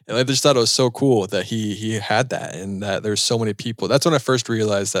 But I just thought it was so cool that he had that and that there's so many people. That's when I first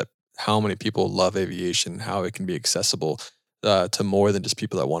realized that how many people love aviation, how it can be accessible to more than just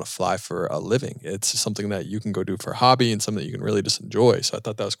people that want to fly for a living. It's something that you can go do for a hobby and something that you can really just enjoy. So I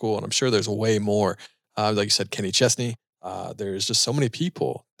thought that was cool. And I'm sure there's way more. Like you said, Kenny Chesney. There's just so many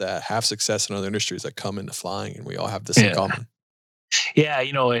people that have success in other industries that come into flying, and we all have this in common. Yeah,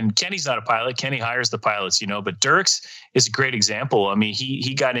 and Kenny's not a pilot. Kenny hires the pilots, but Dierks is a great example. I mean,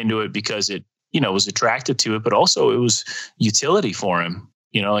 he got into it because was attracted to it, but also it was utility for him,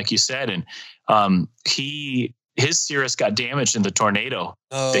 like you said. And his Cirrus got damaged in the tornado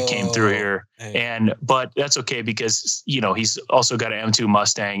that came through here. Man. But that's okay because, he's also got an M2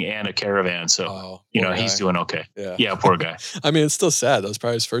 Mustang and a Caravan. So, he's doing okay. Yeah. Poor guy. I mean, it's still sad. That was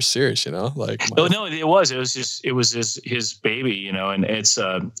probably his first Cirrus, like. No, it was his baby, and it's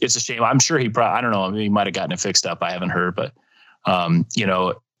a shame. I'm sure I don't know. He might've gotten it fixed up. I haven't heard, but,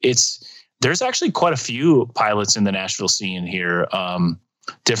 there's actually quite a few pilots in the Nashville scene here.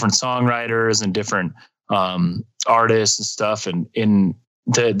 Different songwriters and different, artists and stuff. And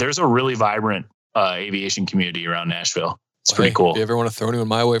there's a really vibrant aviation community around Nashville. It's pretty cool. If you ever want to throw anyone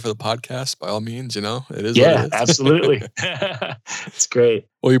my way for the podcast, by all means, it is. Yeah, what it is. Absolutely. It's great.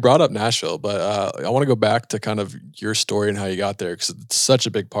 Well, you brought up Nashville, but I want to go back to kind of your story and how you got there, because it's such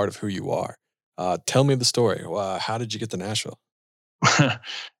a big part of who you are. Tell me the story. How did you get to Nashville?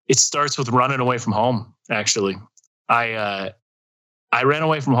 It starts with running away from home. Actually, I ran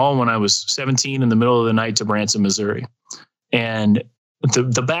away from home when I was 17 in the middle of the night to Branson, Missouri. And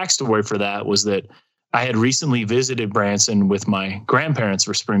the backstory for that was that I had recently visited Branson with my grandparents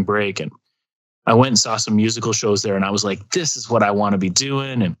for spring break. And I went and saw some musical shows there. And I was like, this is what I want to be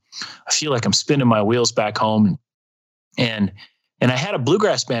doing. And I feel like I'm spinning my wheels back home. And I had a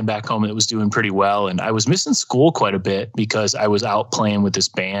bluegrass band back home that was doing pretty well. And I was missing school quite a bit because I was out playing with this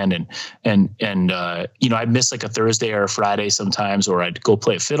band. And I'd miss like a Thursday or a Friday sometimes, or I'd go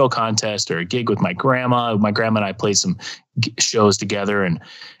play a fiddle contest or a gig with my grandma. My grandma and I played some shows together. And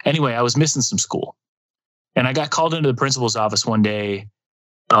anyway, I was missing some school. And I got called into the principal's office one day.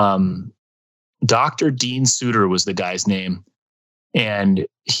 Dr. Dean Suter was the guy's name. And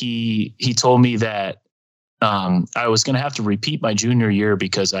he told me that I was going to have to repeat my junior year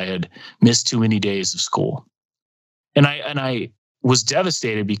because I had missed too many days of school. And I was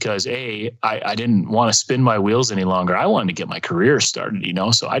devastated because I didn't want to spin my wheels any longer. I wanted to get my career started,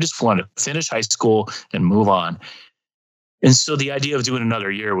 so I just wanted to finish high school and move on. And so the idea of doing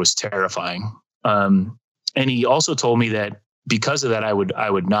another year was terrifying. And he also told me that because of that, I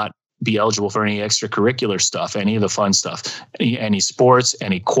would not be eligible for any extracurricular stuff, any of the fun stuff, any sports,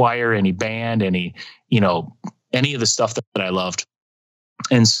 any choir, any band, any of the stuff that I loved.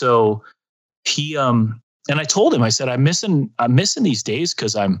 And so he, and I told him, I said, I'm missing these days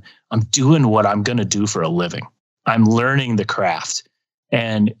because I'm doing what I'm going to do for a living. I'm learning the craft.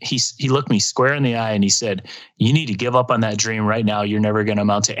 And he looked me square in the eye and he said, you need to give up on that dream right now. You're never going to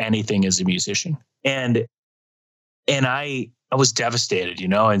amount to anything as a musician. And I was devastated,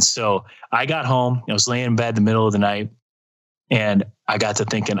 and so I got home, I was laying in bed in the middle of the night and I got to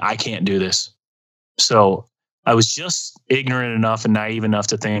thinking, I can't do this. So I was just ignorant enough and naive enough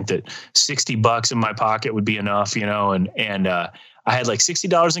to think that $60 in my pocket would be enough, and I had like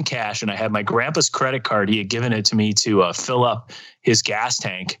 $60 in cash and I had my grandpa's credit card. He had given it to me to fill up his gas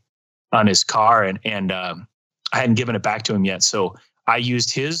tank on his car. And I hadn't given it back to him yet. So I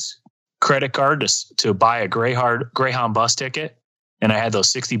used his credit card to buy a Greyhound bus ticket. And I had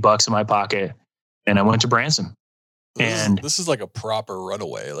those $60 in my pocket and I went to Branson. This is like a proper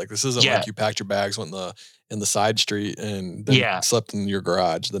runaway. Like this isn't like you packed your bags, went in the side street and then slept in your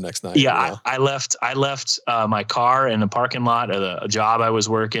garage the next night. Yeah. I left my car in the parking lot of a job I was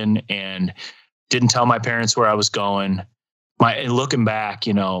working and didn't tell my parents where I was going. Looking back,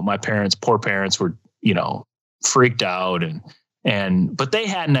 my poor parents were, freaked out but they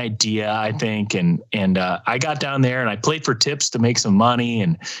had an idea, I think. And I got down there and I played for tips to make some money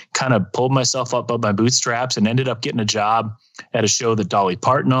and kind of pulled myself up my bootstraps and ended up getting a job at a show that Dolly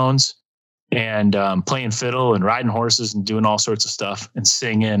Parton owns and playing fiddle and riding horses and doing all sorts of stuff and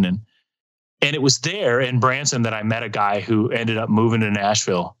singing. And it was there in Branson that I met a guy who ended up moving to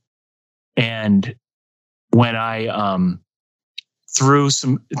Nashville. And when I, through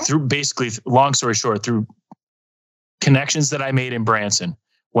basically, long story short, through connections that I made in Branson,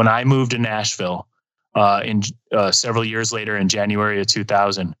 when I moved to Nashville in several years later in January of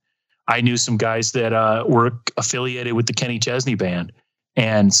 2000, I knew some guys that were affiliated with the Kenny Chesney Band.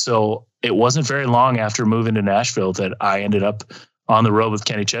 And so it wasn't very long after moving to Nashville that I ended up on the road with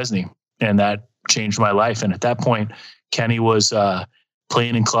Kenny Chesney. And that changed my life. And at that point, Kenny was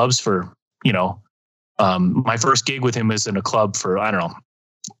playing in clubs for, my first gig with him was in a club for, I don't know,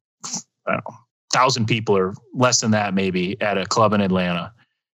 1,000 people or less than that, maybe, at a club in Atlanta.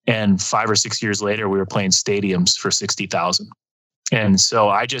 And 5 or 6 years later, we were playing stadiums for 60,000. And so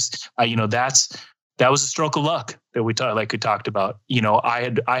that was a stroke of luck that we talked about.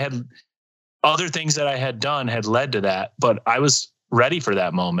 I had other things that I had done had led to that, but I was ready for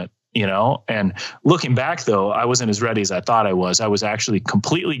that moment. you know? And looking back though, I wasn't as ready as I thought I was. I was actually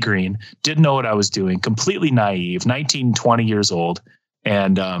completely green, didn't know what I was doing, completely naive, 19, 20 years old.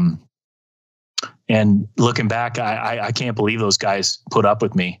 And looking back, I can't believe those guys put up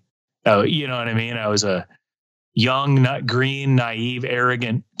with me. You know what I mean? I was a young, green, naive,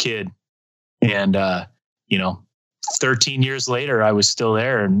 arrogant kid. And, 13 years later, I was still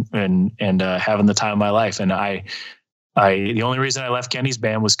there and having the time of my life. And the only reason I left Kenny's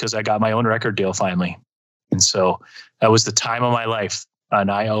band was because I got my own record deal finally. And so that was the time of my life. And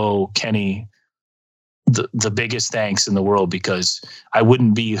I owe Kenny the biggest thanks in the world, because I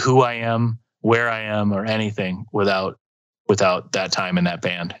wouldn't be who I am, where I am, or anything without that time in that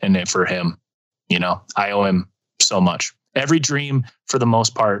band. And for him, I owe him so much. Every dream, for the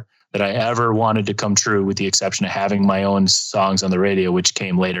most part, that I ever wanted to come true, with the exception of having my own songs on the radio, which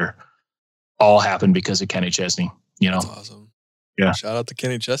came later, all happened because of Kenny Chesney. That's awesome. Yeah. Shout out to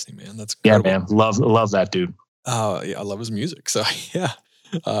Kenny Chesney, man. That's incredible. Yeah, man. Love that dude. Yeah, I love his music. So yeah.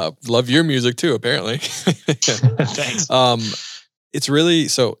 Love your music too, apparently. Thanks. It's really,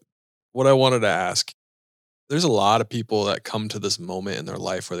 so what I wanted to ask, there's a lot of people that come to this moment in their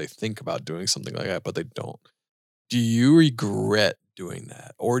life where they think about doing something like that, but they don't. Do you regret doing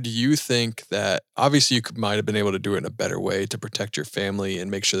that? Or do you think that obviously you might have been able to do it in a better way to protect your family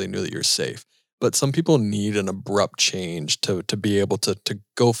and make sure they knew that you're safe? But some people need an abrupt change to be able to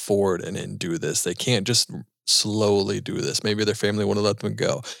go forward and do this. They can't just slowly do this. Maybe their family wouldn't let them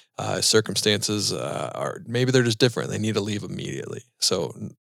go. Circumstances are, maybe they're just different. They need to leave immediately. So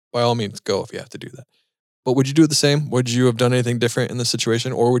by all means, go if you have to do that. But would you do it the same? Would you have done anything different in this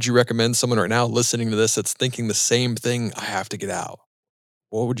situation? Or would you recommend someone right now listening to this that's thinking the same thing, I have to get out?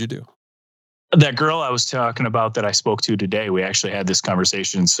 What would you do? That girl I was talking about that I spoke to today, we actually had this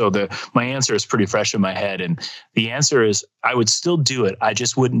conversation. So my answer is pretty fresh in my head. And the answer is, I would still do it. I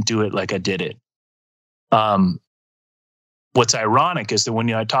just wouldn't do it like I did it. What's ironic is that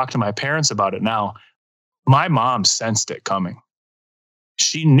when I talk to my parents about it now, my mom sensed it coming.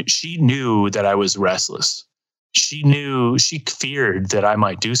 She knew that I was restless. She feared that I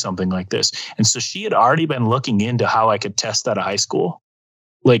might do something like this. And so she had already been looking into how I could test out of high school.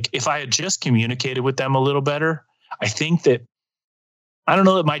 Like, if I had just communicated with them a little better, I think that, I don't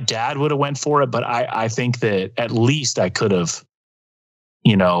know that my dad would have went for it, but I think that at least I could have,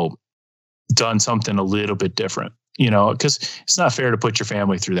 done something a little bit different, because it's not fair to put your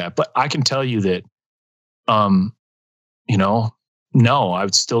family through that. But I can tell you that, no, I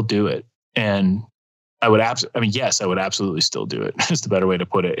would still do it. And I would yes, I would absolutely still do it. Is the better way to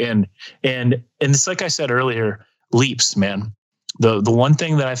put it. And it's like I said earlier, leaps, man. The one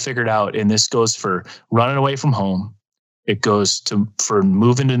thing that I figured out, and this goes for running away from home, it goes for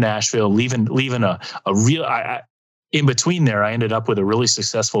moving to Nashville, leaving a real, in between there, I ended up with a really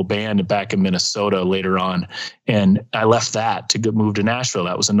successful band back in Minnesota later on. And I left that to move to Nashville.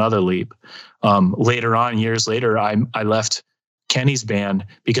 That was another leap. Later on, years later, I left Kenny's band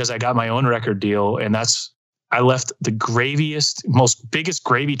because I got my own record deal. And I left the biggest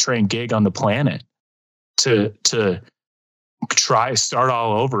gravy train gig on the planet to start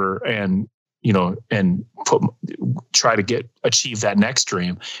all over and try to achieve that next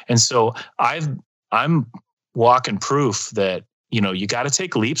dream. And so I'm walking proof that, you got to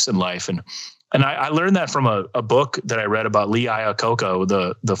take leaps in life. And I learned that from a book that I read about Lee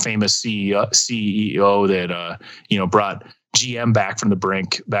Iacocca, the famous CEO that, brought GM back from the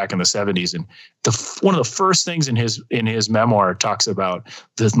brink back in the 70s. And one of the first things in his memoir talks about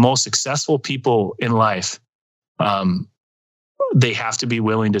the most successful people in life. They have to be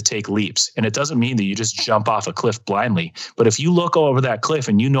willing to take leaps. And it doesn't mean that you just jump off a cliff blindly. But if you look over that cliff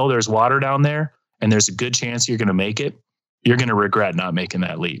and there's water down there and there's a good chance you're going to make it, you're going to regret not making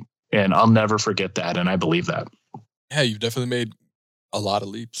that leap. And I'll never forget that. And I believe that. Yeah, you've definitely made a lot of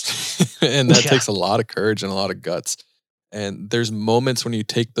leaps. And that takes a lot of courage and a lot of guts. And there's moments when you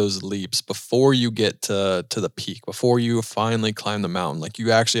take those leaps before you get to the peak, before you finally climb the mountain. Like,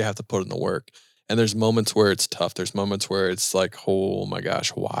 you actually have to put in the work. And there's moments where it's tough. There's moments where it's like, oh my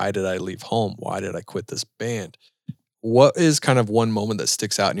gosh, why did I leave home? Why did I quit this band? What is kind of one moment that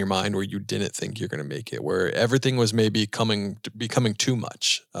sticks out in your mind where you didn't think you're going to make it, where everything was maybe becoming too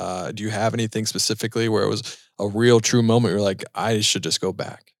much? Do you have anything specifically where it was a real true moment where you're like, I should just go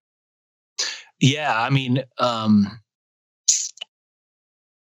back? Yeah. I mean,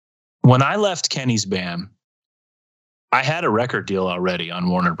 when I left Kenny's band, I had a record deal already on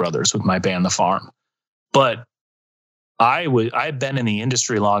Warner Brothers with my band, The Farm, but I'd been in the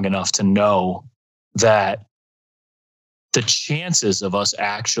industry long enough to know that the chances of us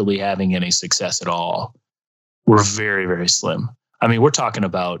actually having any success at all were very, very slim. I mean, we're talking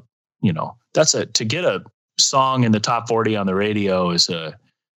about to get a song in the top 40 on the radio is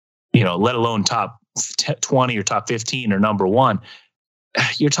let alone top 20 or top 15 or number one.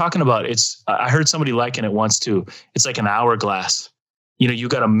 You're talking about I heard somebody liken it once too. It's like an hourglass. You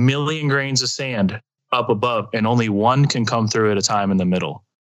got a million grains of sand up above and only one can come through at a time in the middle.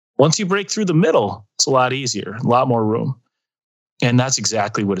 Once you break through the middle, it's a lot easier, a lot more room. And that's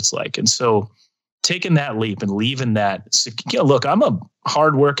exactly what it's like. And so taking that leap and leaving that, look, I'm a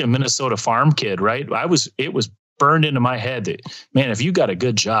hardworking Minnesota farm kid, right? It was burned into my head that, man, if you got a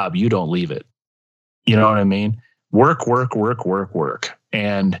good job, you don't leave it. You know what I mean? Work.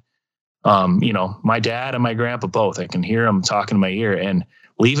 And, my dad and my grandpa both, I can hear them talking in my ear, and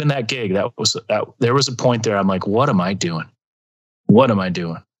leaving that gig, there was a point there. I'm like, what am I doing?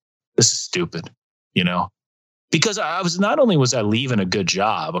 This is stupid, because not only was I leaving a good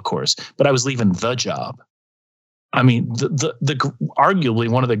job, of course, but I was leaving the job. I mean, the arguably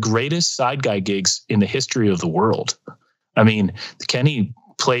one of the greatest side guy gigs in the history of the world. I mean, Kenny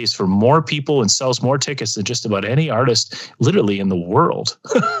plays for more people and sells more tickets than just about any artist literally in the world.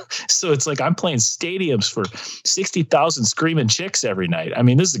 So it's like I'm playing stadiums for 60,000 screaming chicks every night. I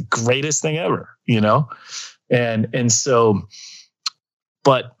mean, this is the greatest thing ever, and so,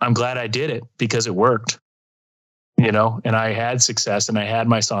 but I'm glad I did it because it worked, and I had success and I had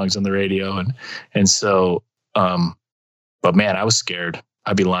my songs on the radio. And so, but man, I was scared.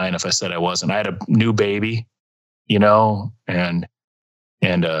 I'd be lying if I said I wasn't. I had a new baby,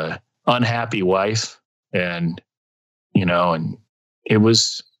 and a unhappy wife, and it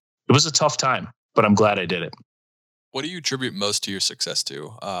was a tough time, but I'm glad I did it. What do you attribute most to your success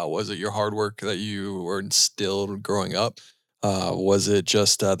to? Was it your hard work that you were instilled growing up? Was it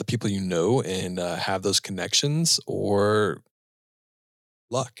just the people and have those connections, or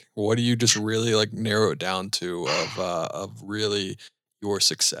luck? What do you just really narrow it down to of really your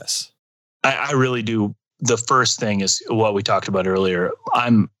success? I really do. The first thing is what we talked about earlier.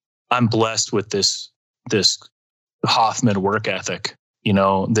 I'm blessed with this Hoffman work ethic,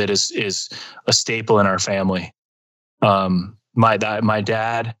 that is a staple in our family. My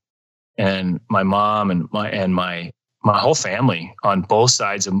dad and my mom and my whole family on both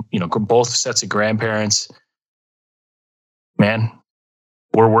sides of, both sets of grandparents, man,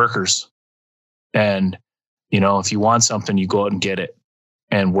 we're workers. And, if you want something, you go out and get it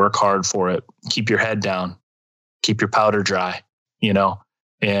and work hard for it. Keep your head down, keep your powder dry,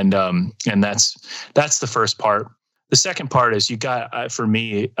 and that's the first part. The second part is for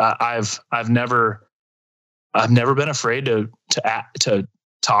me, I've never been afraid to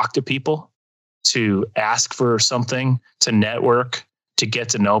talk to people, to ask for something, to network, to get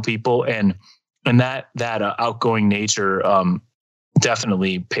to know people. And that outgoing nature,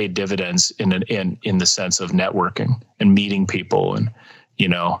 definitely paid dividends in the sense of networking and meeting people. And,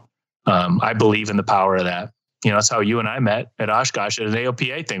 I believe in the power of that. That's how you and I met at Oshkosh at an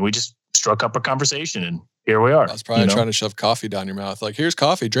AOPA thing. We just struck up a conversation and here we are. I was probably trying to shove coffee down your mouth. Like, here's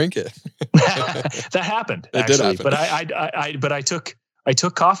coffee, drink it. That happened. It did happen. But I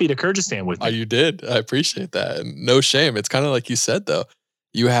took coffee to Kyrgyzstan with me. Oh, you did. I appreciate that. And no shame. It's kind of like you said, though.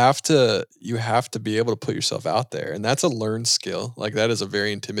 You have to be able to put yourself out there. And that's a learned skill. Like, that is a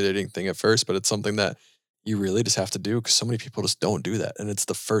very intimidating thing at first, but it's something that you really just have to do because so many people just don't do that. And it's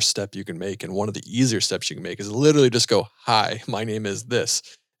the first step you can make. And one of the easier steps you can make is literally just go, hi, my name is this,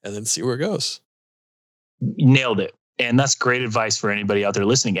 and then see where it goes. Nailed it. And that's great advice for anybody out there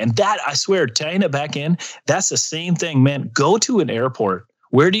listening. And that, I swear, tying it back in, that's the same thing, man. Go to an airport.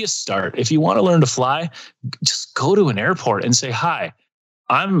 Where do you start? If you want to learn to fly, just go to an airport and say, hi,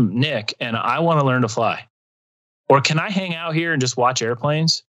 I'm Nick and I want to learn to fly. Or can I hang out here and just watch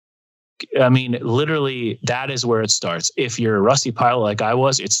airplanes? I mean, literally, that is where it starts. If you're a rusty pilot like I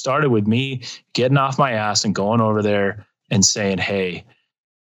was, it started with me getting off my ass and going over there and saying, hey,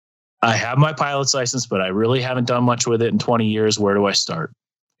 I have my pilot's license, but I really haven't done much with it in 20 years. Where do I start?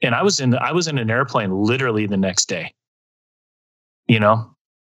 And I was in an airplane literally the next day.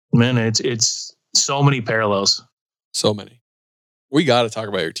 Man, it's so many parallels. So many. We got to talk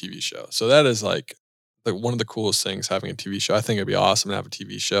about your TV show. So that is like one of the coolest things, having a TV show. I think it'd be awesome to have a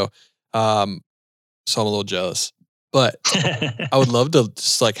TV show. So I'm a little jealous, but I would love to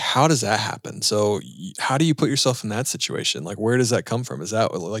just how does that happen? So how do you put yourself in that situation? Like, where does that come from? Is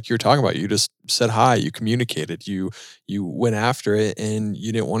that like you're talking about? You just said hi, you communicated, you went after it, and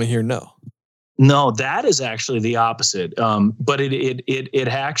you didn't want to hear no. No, that is actually the opposite. But it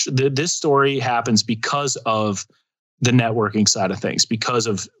actually, this story happens because of the networking side of things, because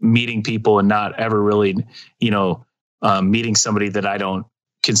of meeting people and not ever really, meeting somebody that I don't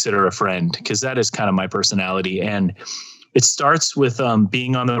consider a friend, because that is kind of my personality. And it starts with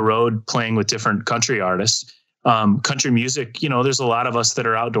being on the road, playing with different country artists. Country music, there's a lot of us that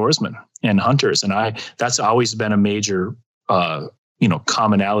are outdoorsmen and hunters. And that's always been a major,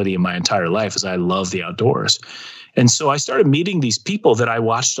 commonality in my entire life, is I love the outdoors. And so I started meeting these people that I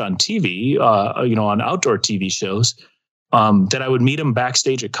watched on TV, on outdoor TV shows, that I would meet them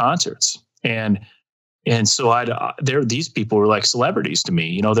backstage at concerts. And so these people were like celebrities to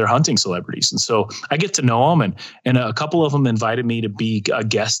me, they're hunting celebrities. And so I get to know them, and a couple of them invited me to be a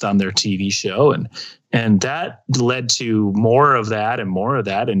guest on their TV show. And that led to more of that and more of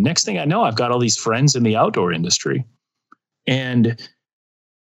that. And next thing I know, I've got all these friends in the outdoor industry. And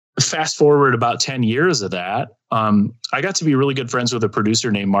fast forward about 10 years of that, I got to be really good friends with a producer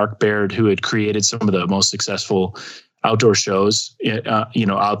named Mark Baird, who had created some of the most successful outdoor shows,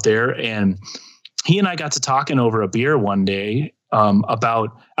 out there. And he and I got to talking over a beer one day,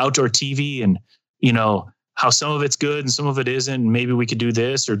 about outdoor TV and, how some of it's good and some of it isn't. And maybe we could do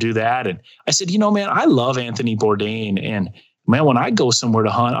this or do that. And I said, man, I love Anthony Bourdain. And man, when I go somewhere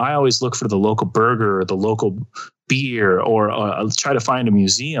to hunt, I always look for the local burger or the local beer, or I'll try to find a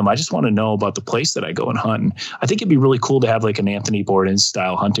museum. I just want to know about the place that I go and hunt. And I think it'd be really cool to have like an Anthony Bourdain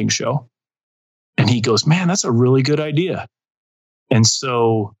style hunting show. And he goes, man, that's a really good idea. And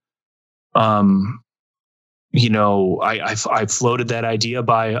so, I floated that idea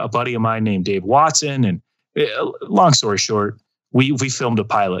by a buddy of mine named Dave Watson. And long story short, we filmed a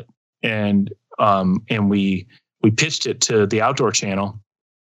pilot, and we pitched it to the Outdoor Channel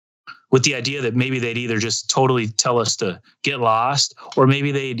with the idea that maybe they'd either just totally tell us to get lost, or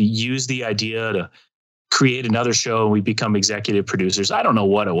maybe they'd use the idea to create another show and we become executive producers. I don't know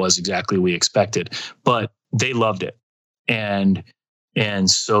what it was exactly we expected, but they loved it. And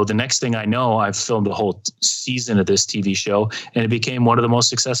so the next thing I know, I've filmed a whole season of this TV show, and it became one of the most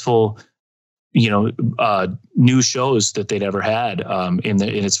successful, new shows that they'd ever had in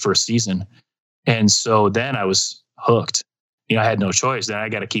its first season. And so then I was hooked. I had no choice. Then I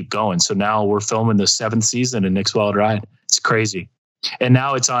got to keep going. So now we're filming the 7th season of Nick's Wild Ride. It's crazy. And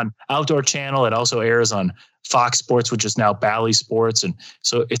now it's on Outdoor Channel. It also airs on Fox Sports, which is now Bally Sports. And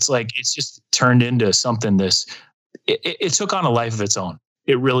so it's just turned into something it took on a life of its own.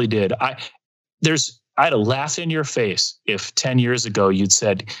 It really did. I had a laugh in your face if 10 years ago you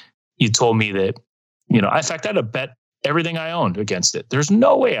told me that, in fact, I'd have bet everything I owned against it. There's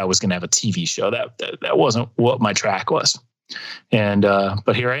no way I was going to have a TV show. That wasn't what my track was. And,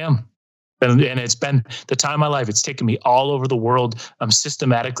 but here I am. And it's been the time of my life. It's taken me all over the world. I'm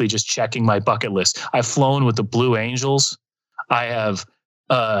systematically just checking my bucket list. I've flown with the Blue Angels. I have,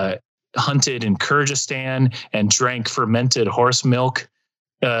 hunted in Kyrgyzstan and drank fermented horse milk.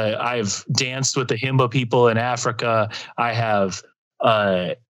 I've danced with the Himba people in Africa. I have,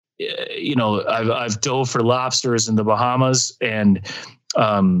 I've dove for lobsters in the Bahamas, and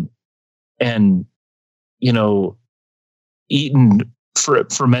eaten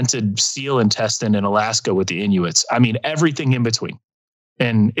fermented seal intestine in Alaska with the Inuits. I mean, everything in between.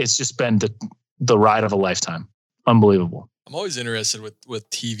 And it's just been the ride of a lifetime. Unbelievable. I'm always interested with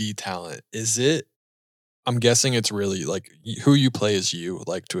TV talent. I'm guessing it's really like who you play is you,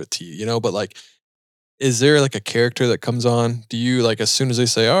 like to a T, but like, is there like a character that comes on? Do you, like, as soon as they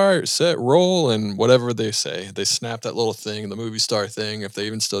say, all right, set, roll, and whatever they say, they snap that little thing, the movie star thing, if they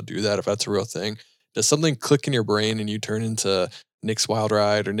even still do that, if that's a real thing, does something click in your brain and you turn into Nick's Wild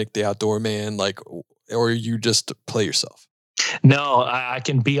Ride or Nick the Outdoor Man, or you just play yourself? No, I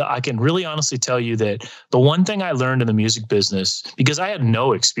can really honestly tell you that the one thing I learned in the music business, because I had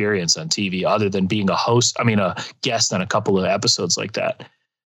no experience on TV other than being a guest on a couple of episodes like that.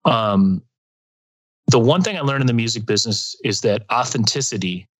 The one thing I learned in the music business is that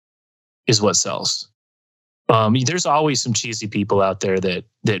authenticity is what sells. There's always some cheesy people out there that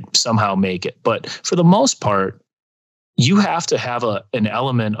somehow make it, but for the most part, you have to have an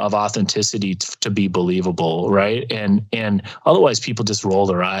element of authenticity to be believable, right? And otherwise, people just roll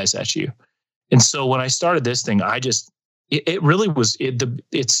their eyes at you. And so when I started this thing, it really was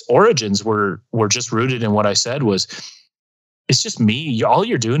its origins were just rooted in what I said was, it's just me. All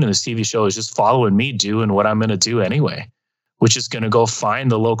you're doing in this TV show is just following me doing what I'm going to do anyway, which is going to go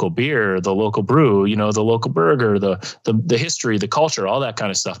find the local beer, the local brew, the local burger, the history, the culture, all that kind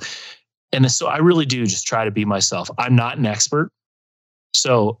of stuff. And so I really do just try to be myself. I'm not an expert.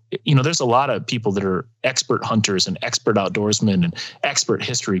 So, there's a lot of people that are expert hunters and expert outdoorsmen and expert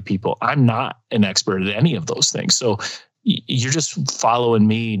history people. I'm not an expert at any of those things. So you're just following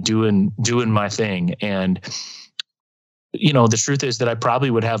me doing my thing. And, the truth is that I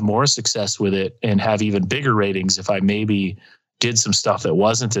probably would have more success with it and have even bigger ratings if I maybe did some stuff that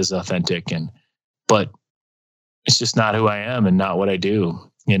wasn't as authentic. But it's just not who I am and not what I do,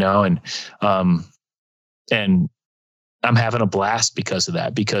 and I'm having a blast because of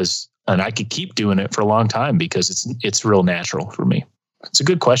that, and I could keep doing it for a long time because it's real natural for me. It's a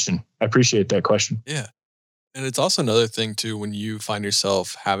good question. I appreciate that question. Yeah. And it's also another thing too, when you find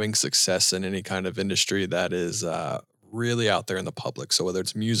yourself having success in any kind of industry that is really out there in the public. So whether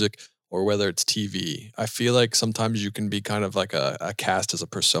it's music or whether it's TV, I feel like sometimes you can be kind of like a cast as a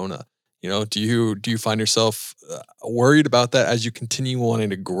persona. Do you find yourself worried about that as you continue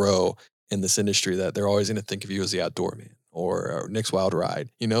wanting to grow in this industry, that they're always going to think of you as the outdoor man or Nick's Wild Ride?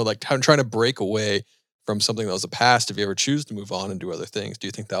 Like trying to break away from something that was the past. If you ever choose to move on and do other things, do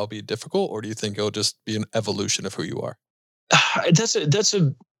you think that'll be difficult, or do you think it'll just be an evolution of who you are? It's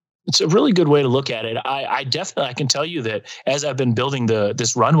a really good way to look at it. I definitely, I can tell you that as I've been building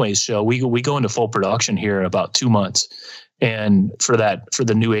this Runways show, we go into full production here in about 2 months, and for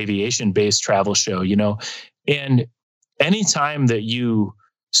the new aviation based travel show, and anytime that you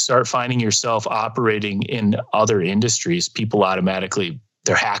start finding yourself operating in other industries, people automatically,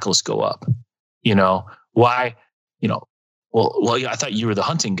 their hackles go up. Why? Well, I thought you were the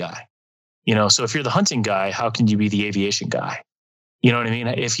hunting guy. So if you're the hunting guy, how can you be the aviation guy? You know what I mean?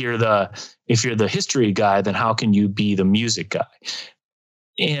 If you're the history guy, then how can you be the music guy?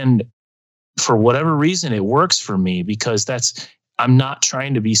 And for whatever reason, it works for me because I'm not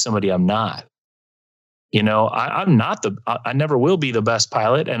trying to be somebody I'm not. I never will be the best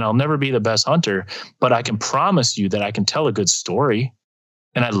pilot, and I'll never be the best hunter, but I can promise you that I can tell a good story.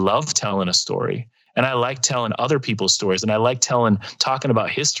 And I love telling a story, and I like telling other people's stories, and I like talking about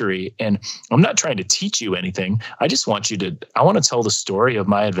history. And I'm not trying to teach you anything. I just want I want to tell the story of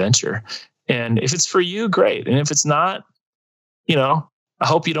my adventure. And if it's for you, great. And if it's not, I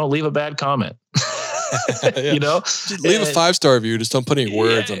hope you don't leave a bad comment. Yeah. Just leave a 5-star review. Just don't put any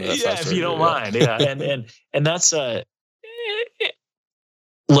words on that 5-star if you don't review. mind. Yeah. And that's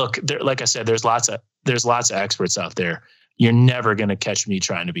look, like I said, there's lots of experts out there. You're never going to catch me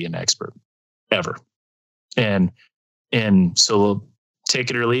trying to be an expert ever. And so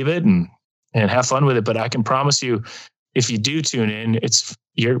take it or leave it and have fun with it. But I can promise you, if you do tune in,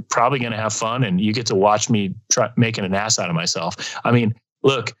 you're probably going to have fun, and you get to watch me making an ass out of myself. I mean,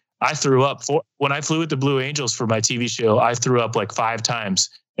 look, I threw up when I flew with the Blue Angels for my TV show. I threw up like 5 times,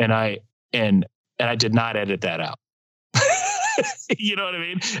 and I did not edit that out. You know what I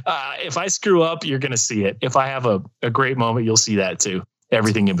mean? If I screw up, you're going to see it. If I have a great moment, you'll see that too.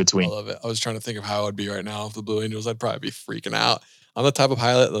 Everything in between. I love it. I was trying to think of how it would be right now with the Blue Angels. I'd probably be freaking out. I'm the type of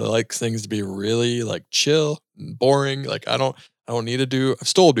pilot that likes things to be really like chill and boring. Like I don't need to do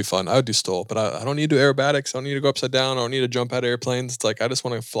STOL would be fun. I would do STOL, but I don't need to do aerobatics. I don't need to go upside down. I don't need to jump out of airplanes. It's like I just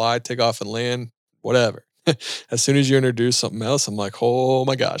want to fly, take off, and land, whatever. As soon as you introduce something else, I'm like, oh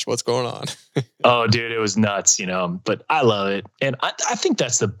my gosh, what's going on? Oh, dude, it was nuts, but I love it. And I think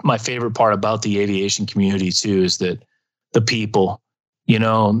that's my favorite part about the aviation community too, is that the people, I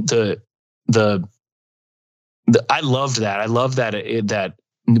loved that. I love that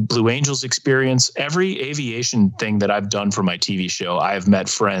Blue Angels experience. Every aviation thing that I've done for my TV show, I have met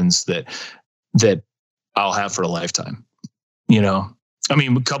friends that I'll have for a lifetime. I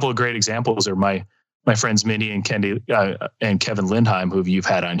mean, a couple of great examples are my friends Mindy and and Kevin Lindheim, who you've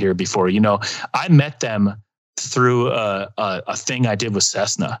had on here before. I met them through a thing I did with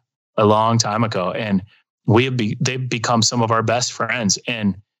Cessna a long time ago, and they've become some of our best friends.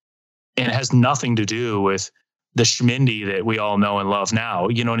 And it has nothing to do with the Schmindy that we all know and love now.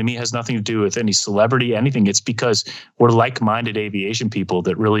 You know what I mean? It has nothing to do with any celebrity, anything. It's because we're like-minded aviation people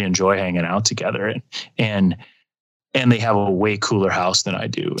that really enjoy hanging out together. And they have a way cooler house than I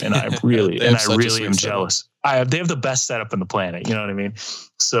do. And I really am jealous. They have the best setup on the planet. You know what I mean?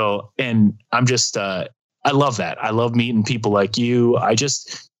 So, and I'm just, I love that. I love meeting people like you. I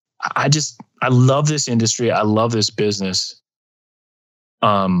love this industry. I love this business.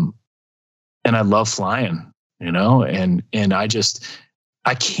 And I love flying, and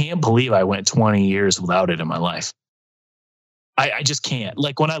I can't believe I went 20 years without it in my life. I just can't.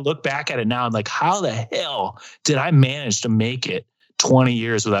 Like when I look back at it now, I'm like, how the hell did I manage to make it 20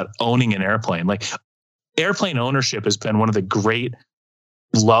 years without owning an airplane? Like airplane ownership has been one of the great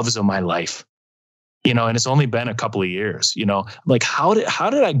loves of my life, and it's only been a couple of years, like how did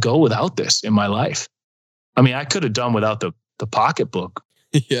I go without this in my life? I mean, I could have done without the pocketbook.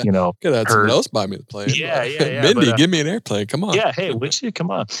 Yeah, could have had someone else buy me the plane. Yeah. Mindy, give me an airplane. Come on. Yeah, hey, would you come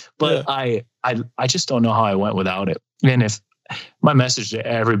on? But yeah. I just don't know how I went without it. And if my message to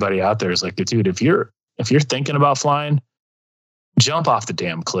everybody out there is like, dude, if you're thinking about flying, jump off the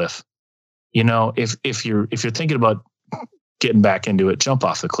damn cliff. If you're thinking about getting back into it, jump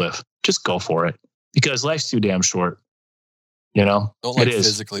off the cliff. Just go for it. because life's too damn short. You know, don't like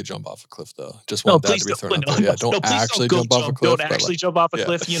physically jump off a cliff though. Just want that to be thrown out there. Yeah, don't actually jump off a cliff. Don't actually jump off a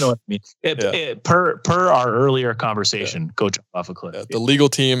cliff. You know what I mean? Per our earlier conversation, go jump off a cliff. Yeah, the legal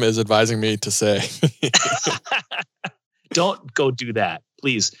team is advising me to say, don't go do that,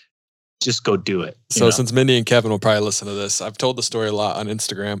 please. Just go do it. So since Mindy and Kevin will probably listen to this, I've told the story a lot on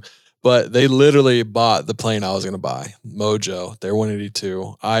Instagram, but they literally bought the plane I was going to buy, Mojo, their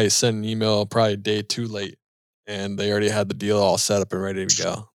 182. I sent an email probably a day too late, and they already had the deal all set up and ready to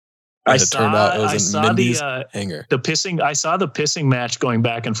go. And turned out it was in Mindy's hangar. I saw the pissing match going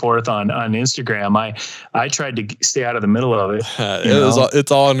back and forth on Instagram. I tried to stay out of the middle of it.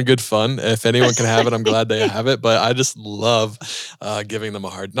 It's all in good fun. If anyone can have it, I'm glad they have it. But I just love giving them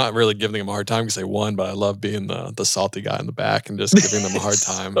not really giving them a hard time because they won, but I love being the salty guy in the back and just giving them a hard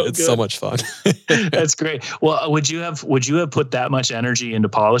time. It's so much fun. That's great. Well, would you have put that much energy into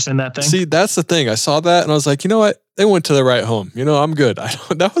polishing that thing? See, that's the thing. I saw that and I was like, you know what? They went to the right home. I'm good.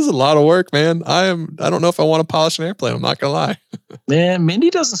 That was a lot of work, man. I don't know if I want to polish an airplane. I'm not gonna lie. Man, Mindy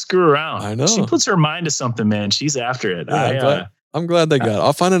doesn't screw around. I know. She puts her mind to something, man. She's after it. Yeah, I'm glad they got it.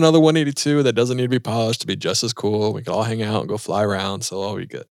 I'll find another 182 that doesn't need to be polished to be just as cool. We can all hang out and go fly around. So I'll be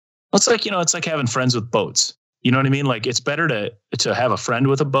good. It's like having friends with boats. You know what I mean? Like it's better to have a friend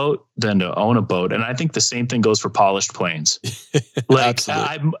with a boat than to own a boat. And I think the same thing goes for polished planes. Like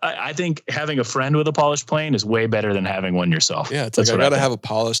I think having a friend with a polished plane is way better than having one yourself. Yeah, it's like I gotta have a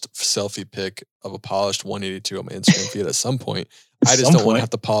polished selfie pic of a polished 182 on my Instagram feed at some point. I just don't want to have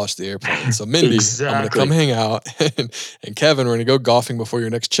to polish the airplane. So Mindy, I'm gonna come hang out, and Kevin, we're gonna go golfing before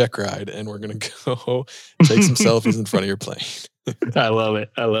your next check ride, and we're gonna go take some selfies in front of your plane. I love it.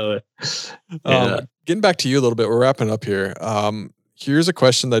 Getting back to you a little bit, we're wrapping up here. Here's a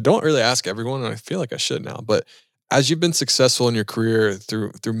question that I don't really ask everyone, and I feel like I should now. But as you've been successful in your career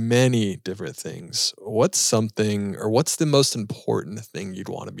through many different things, what's the most important thing you'd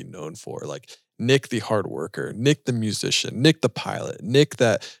want to be known for? Like Nick the hard worker, Nick the musician, Nick the pilot, Nick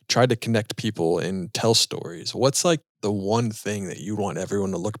that tried to connect people and tell stories. What's like the one thing that you want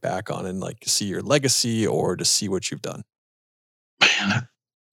everyone to look back on and like see your legacy or to see what you've done? Man,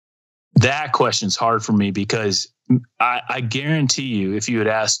 that question's hard for me because I guarantee you, if you had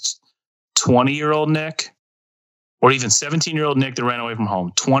asked 20-year-old Nick or even 17-year-old Nick that ran away from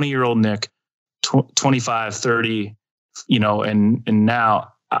home, 20-year-old Nick, 25, 30, and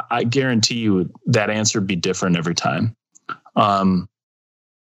now I guarantee you that answer would be different every time.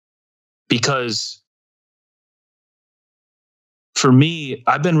 Because for me,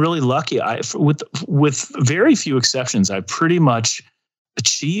 I've been really lucky. With very few exceptions, I pretty much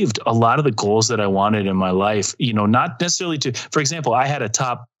achieved a lot of the goals that I wanted in my life. Not necessarily for example, I had a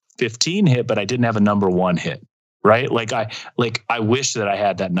top 15 hit, but I didn't have a number 1 hit. Right? I wish that I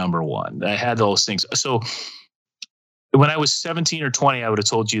had that number 1. I had those things. So when I was 17 or 20, I would have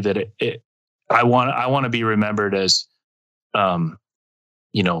told you that I want to be remembered as, the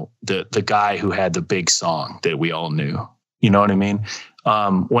guy who had the big song that we all knew. You know what I mean?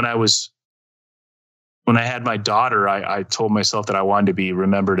 When I had my daughter, I told myself that I wanted to be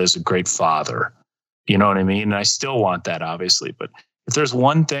remembered as a great father. You know what I mean? And I still want that, obviously. But if there's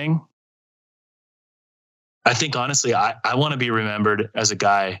one thing, I think honestly, I want to be remembered as a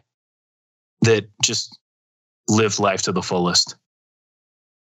guy that just lived life to the fullest.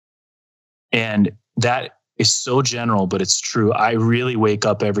 And that is so general, but it's true. I really wake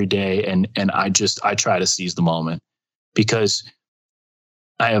up every day and I try to seize the moment. Because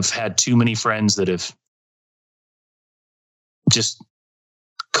I have had too many friends that have just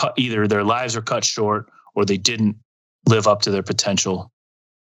either their lives are cut short or they didn't live up to their potential.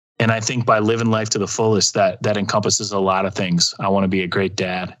 And I think by living life to the fullest, that encompasses a lot of things. I want to be a great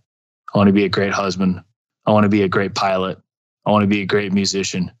dad. I want to be a great husband. I want to be a great pilot. I want to be a great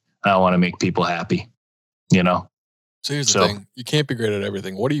musician. I want to make people happy, So here's the thing. You can't be great at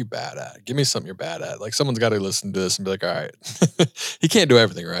everything. What are you bad at? Give me something you're bad at. Like someone's got to listen to this and be like, all right, he can't do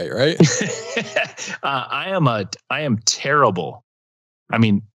everything right? I am terrible. I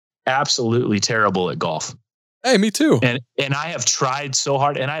mean, absolutely terrible at golf. Hey, me too. And I have tried so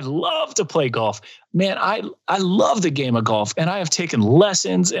hard and I love to play golf. Man, I love the game of golf and I have taken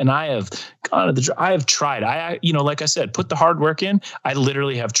lessons and I have I have tried. Like I said, put the hard work in. I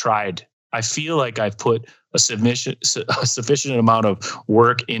literally have tried. I feel like I've put a sufficient amount of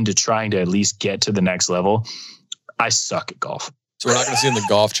work into trying to at least get to the next level. I suck at golf. So we're not going to see in the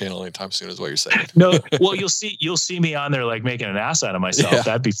golf channel anytime soon is what you're saying. No, well, you'll see me on there like making an ass out of myself. Yeah.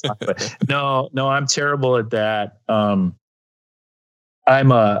 That'd be fun. But no, I'm terrible at that.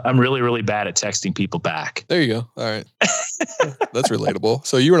 I'm really, really bad at texting people back. There you go. All right. That's relatable.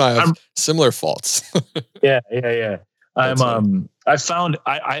 So you and I have similar faults. Yeah. I'm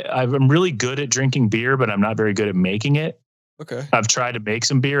really good at drinking beer, but I'm not very good at making it. Okay. I've tried to make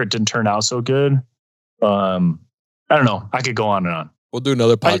some beer. It didn't turn out so good. I don't know. I could go on and on. We'll do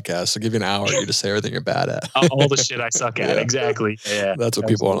another podcast. I'll give you an hour. You just say everything you're bad at. All the shit I suck at. Yeah. Exactly. Yeah. That's what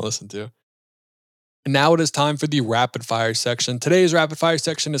people want to listen to. And now it is time for the rapid fire section. Today's rapid fire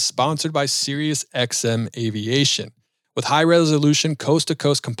section is sponsored by SiriusXM Aviation. With high resolution coast to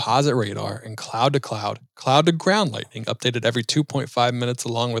coast composite radar and cloud to cloud, cloud to ground lightning updated every 2.5 minutes,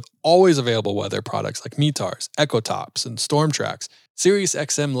 along with always available weather products like METARs, EchoTops, and StormTrax,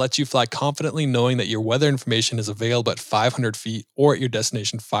 SiriusXM lets you fly confidently knowing that your weather information is available at 500 feet or at your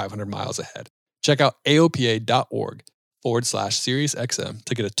destination 500 miles ahead. Check out AOPA.org/SiriusXM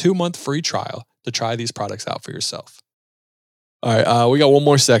to get a 2-month free trial to try these products out for yourself. All right, we got one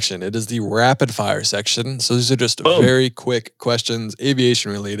more section. It is the rapid fire section. So these are just very quick questions,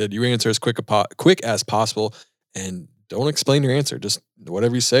 aviation related. You answer as quick as possible, and don't explain your answer. Just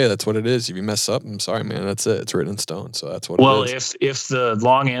whatever you say, that's what it is. If you mess up, I'm sorry, man. That's it. It's written in stone. So that's what it is. Well, if the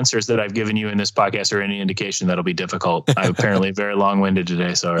long answers that I've given you in this podcast are any indication, that'll be difficult. I'm apparently very long-winded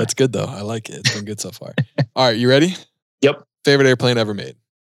today. Sorry. That's good, though. I like it. It's been good so far. All right, you ready? Yep. Favorite airplane ever made?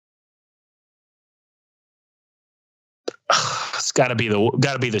 It's got to be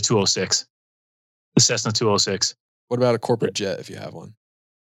the 206, the Cessna 206. What about a corporate jet if you have one?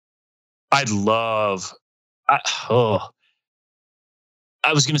 I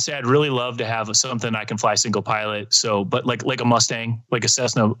was going to say I'd really love to have something I can fly single pilot. So, but like a Mustang, like a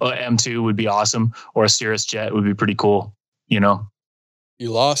Cessna M2 would be awesome, or a Cirrus jet would be pretty cool. You know.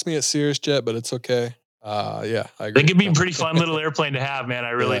 You lost me at Cirrus jet, but it's okay. Yeah, I agree. They could be a pretty fun little airplane to have, man.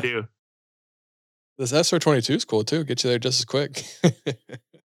 I really do. This SR-22 is cool too. Get you there just as quick.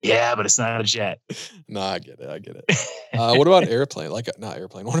 Yeah, but it's not a jet. No, I get it. What about an airplane? Not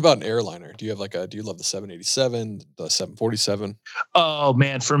airplane. What about an airliner? Do you love the 787, the 747? Oh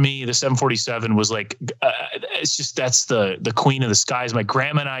man, for me, the 747 was like, it's just, that's the queen of the skies. My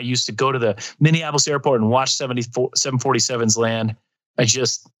grandma and I used to go to the Minneapolis airport and watch 747s land.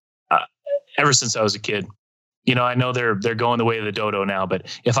 Ever since I was a kid. You know, I know they're going the way of the dodo now, but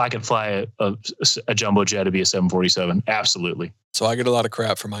if I could fly a jumbo jet, it'd be a 747. Absolutely. So I get a lot of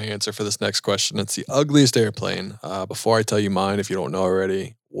crap for my answer for this next question. It's the ugliest airplane. Before I tell you mine, if you don't know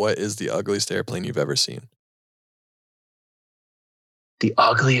already, what is the ugliest airplane you've ever seen? The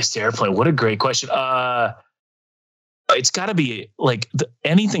ugliest airplane. What a great question. It's got to be like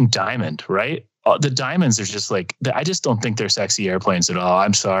anything diamond, right? The diamonds are just like, I just don't think they're sexy airplanes at all.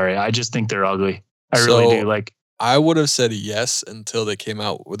 I'm sorry. I just think they're ugly. I really do. Like, I would have said yes until they're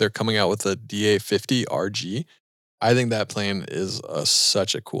coming out with the DA50 RG. I think that plane is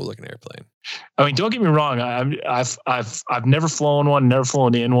such a cool looking airplane. I mean, don't get me wrong. I've never flown one, never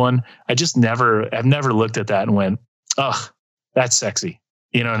flown in one. I've never looked at that and went, ugh, that's sexy.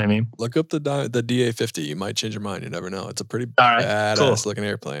 You know what I mean? Look up the DA50. You might change your mind. You never know. It's a pretty badass looking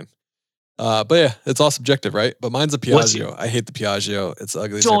airplane. But yeah, it's all subjective, right? But mine's a Piaggio. I hate the Piaggio. It's the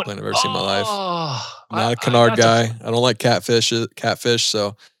ugliest airplane I've ever seen in my life. I'm not a canard guy. I don't like catfish.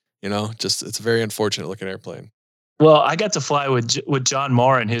 So, it's a very unfortunate looking airplane. Well, I got to fly with John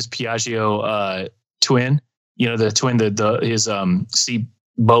Moore and his Piaggio twin. You know, the twin, his sea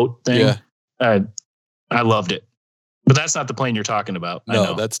boat thing. Yeah. I loved it. But that's not the plane you're talking about.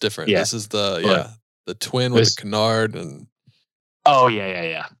 No, that's different. Yeah. This is the twin with the canard and. Oh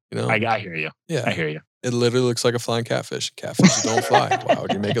yeah. You know, I hear you. Yeah, I hear you. It literally looks like a flying catfish. Catfish don't fly. Why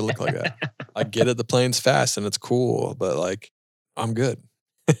would you make it look like that? I get it. The plane's fast and it's cool, but I'm good.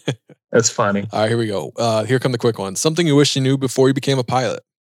 That's funny. All right, here we go. Here come the quick ones. Something you wish you knew before you became a pilot.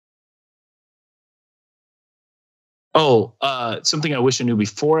 Something I wish I knew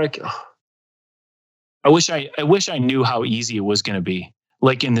before I wish I knew how easy it was going to be.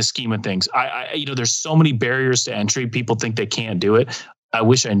 Like in the scheme of things, there's so many barriers to entry. People think they can't do it. I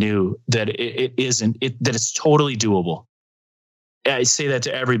wish I knew that it isn't. That it's totally doable. I say that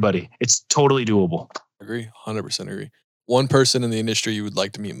to everybody. It's totally doable. Agree, 100% agree. One person in the industry you would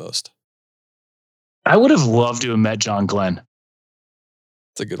like to meet most. I would have loved to have met John Glenn.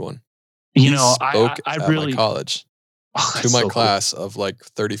 It's a good one. I really my college to my class of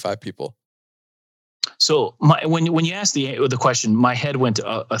 35 people. So when you asked the question, my head went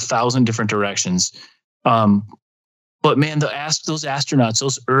 1,000 different directions. But man, those astronauts,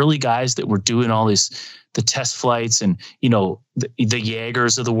 those early guys that were doing all the test flights and, the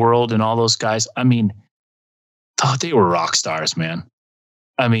Jaegers of the world and all those guys, I mean, they were rock stars, man.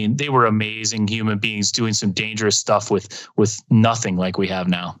 I mean, they were amazing human beings doing some dangerous stuff with nothing like we have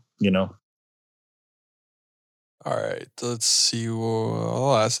now, you know? All right, let's see.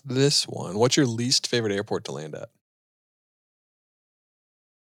 I'll ask this one. What's your least favorite airport to land at?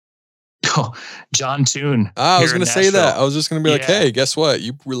 Oh, John Toon. I was here in going to say that. Nashville. I was just going to be like, Yeah. hey, guess what?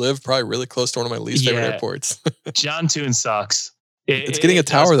 You live probably really close to one of my least favorite Yeah. airports. John Toon sucks. It's getting a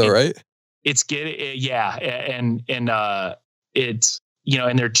tower though, right? It's getting, yeah. And it's, you know,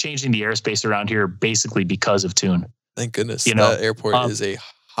 and they're changing the airspace around here basically because of Toon. Thank goodness. You know, that airport is a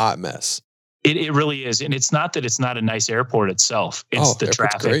hot mess. It really is. And it's not that it's not a nice airport itself. It's the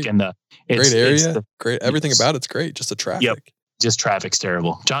traffic great. and great area. Great. Everything about it's great. Just the traffic. Yep. Just traffic's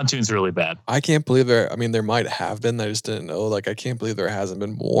terrible. John Toon's really bad. I can't believe there might have been. I just didn't know. Like, I can't believe there hasn't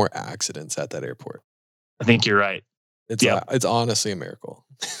been more accidents at that airport. I think you're right. It's honestly a miracle.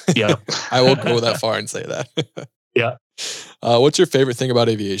 Yeah. I will go that far and say that. Yeah. What's your favorite thing about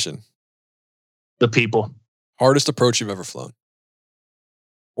aviation? The people. Hardest approach you've ever flown?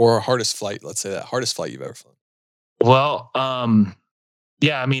 Or hardest flight, let's say that. Hardest flight you've ever flown? Well,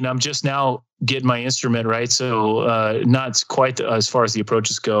 yeah, I mean, I'm just now getting my instrument, right? So not quite as far as the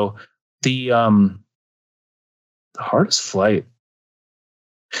approaches go. The hardest flight.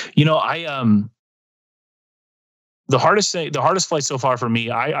 You know, the hardest flight so far for me,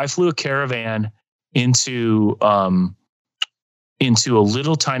 I flew a Caravan into a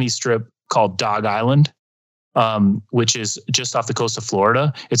little tiny strip called Dog Island, which is just off the coast of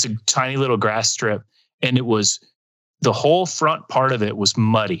Florida. It's a tiny little grass strip, and it was the whole front part of it was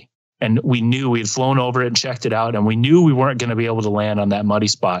muddy. And we knew we had flown over it and checked it out, and we knew we weren't going to be able to land on that muddy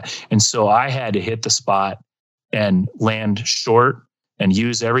spot. And so I had to hit the spot and land short and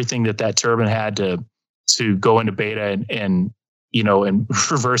use everything that turbine had to go into beta and you know, and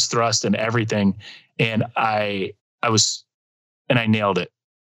reverse thrust and everything. And I nailed it.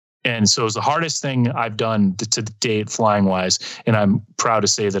 And so it was the hardest thing I've done to the date flying wise. And I'm proud to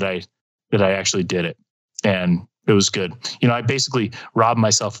say that I actually did it. And it was good. You know, I basically robbed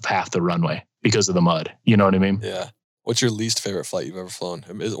myself of half the runway because of the mud. You know what I mean? Yeah. What's your least favorite flight you've ever flown?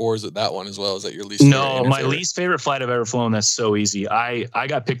 Or is it that one as well? Is that your least favorite? No, my least favorite flight I've ever flown, that's so easy. I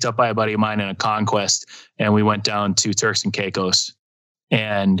got picked up by a buddy of mine in a Conquest, and we went down to Turks and Caicos.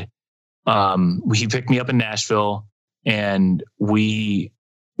 And he picked me up in Nashville, and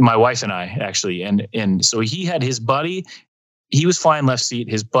my wife and I actually, and so he had his buddy, he was flying left seat,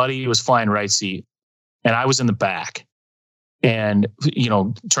 his buddy was flying right seat, and I was in the back. And, you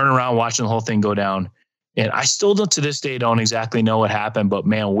know, turning around, watching the whole thing go down. And I still to this day don't exactly know what happened, but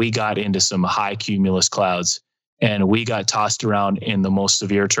man, we got into some high cumulus clouds and we got tossed around in the most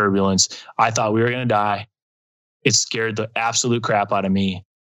severe turbulence. I thought we were going to die. It scared the absolute crap out of me.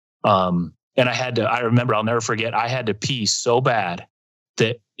 And I remember, I'll never forget, I had to pee so bad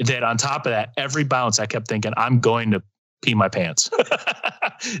that on top of that, every bounce I kept thinking, I'm going to pee my pants.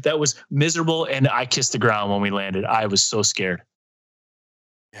 That was miserable. And I kissed the ground when we landed. I was so scared.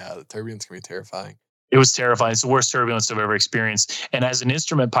 Yeah, the turbulence can be terrifying. It was terrifying. It's the worst turbulence I've ever experienced. And as an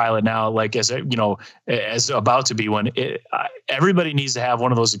instrument pilot now, like as about to be one, everybody needs to have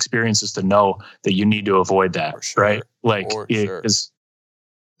one of those experiences to know that you need to avoid that, sure. Right? Like, sure. As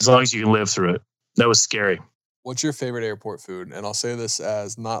long as you can live through it. That was scary. What's your favorite airport food? And I'll say this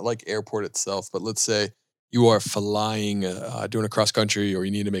as not like airport itself, but let's say you are flying, doing a cross country, or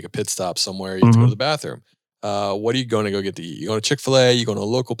you need to make a pit stop somewhere. You have to go to the bathroom. What are you going to go get to eat? You going to Chick-fil-A? You going to a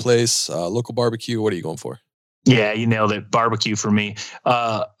local place, local barbecue? What are you going for? Yeah, you nailed it. Barbecue for me.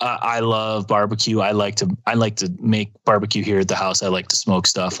 I love barbecue. I like to make barbecue here at the house. I like to smoke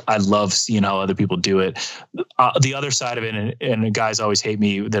stuff. I love seeing how other people do it. The other side of it, and the guys always hate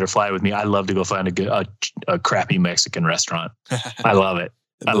me that are flying with me, I love to go find a crappy Mexican restaurant. I love it.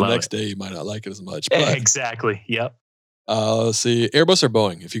 And the next day you might not like it as much. But, exactly. Yep. Let's see. Airbus or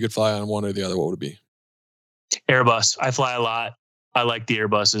Boeing? If you could fly on one or the other, what would it be? Airbus. I fly a lot. I like the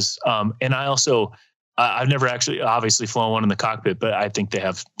Airbuses. And I also, I've never actually obviously flown one in the cockpit, but I think they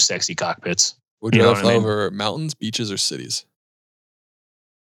have sexy cockpits. Would you rather fly over mountains, beaches, or cities?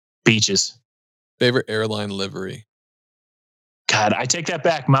 Beaches. Favorite airline livery? God, I take that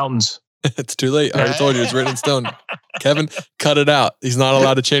back. Mountains. It's too late. I already told you it's written in stone. Kevin, cut it out. He's not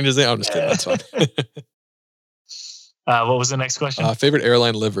allowed to change his name. I'm just kidding. That's fine. What was the next question? Favorite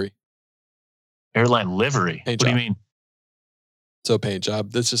airline livery? Airline livery? What do you mean? So paint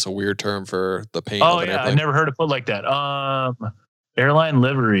job. That's just a weird term for the paint. Oh, yeah. I've never heard it put like that. Airline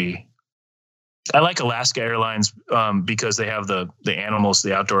livery. I like Alaska Airlines because they have the animals,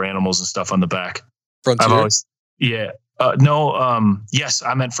 the outdoor animals and stuff on the back. Frontier? No. Yes,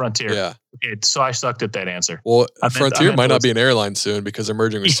 I meant Frontier. Yeah. So I sucked at that answer. Well, Frontier might not be an airline soon because they're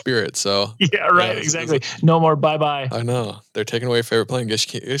merging with Spirit. So yeah, right. Exactly. No more. Bye. I know they're taking away your favorite plane. You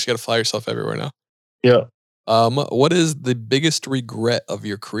just got to fly yourself everywhere now. Yeah. What is the biggest regret of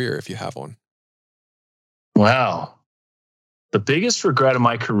your career, if you have one? Wow. The biggest regret of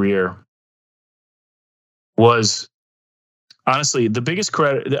my career was honestly the biggest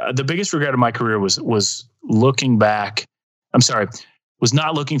regret of my career was looking back. Was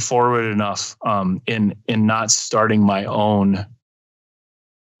not looking forward enough in not starting my own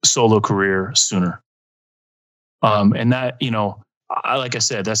solo career sooner. And that, like I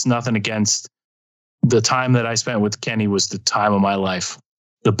said, that's nothing against the time that I spent with Kenny was the time of my life,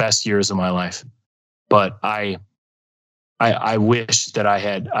 the best years of my life. But I wish that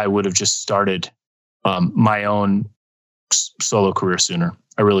I would have just started my own solo career sooner.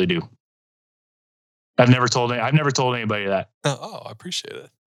 I really do. I've never told anybody that. Oh, I appreciate it.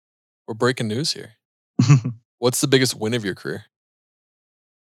 We're breaking news here. What's the biggest win of your career?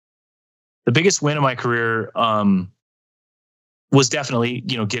 The biggest win of my career was definitely,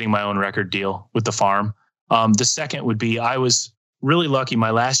 getting my own record deal with the farm. The second would be I was really lucky.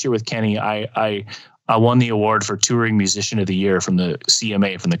 My last year with Kenny, I won the award for Touring Musician of the Year from the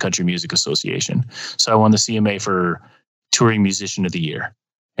CMA, from the Country Music Association. So I won the CMA for Touring Musician of the Year,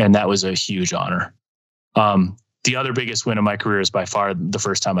 and that was a huge honor. The other biggest win of my career is by far the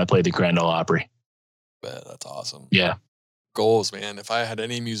first time I played the Grand Ole Opry. That's awesome. Yeah. Goals, man. If I had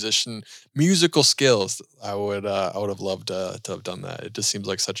any musical skills, I would have loved to have done that. It just seems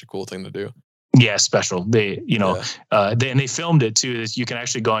like such a cool thing to do. Yeah, special. They filmed it too. You can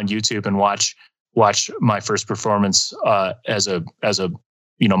actually go on YouTube and watch my first performance as a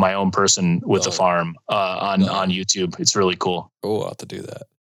my own person with the farm on YouTube. It's really cool. Oh, I'll have to do that.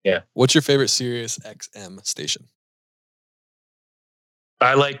 Yeah. What's your favorite Sirius XM station?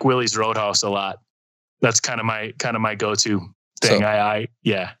 I like Willie's Roadhouse a lot. That's kind of my go-to thing. So, I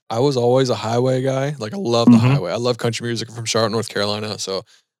was always a highway guy. Like I love the highway. I love country music. I'm from Charlotte, North Carolina. So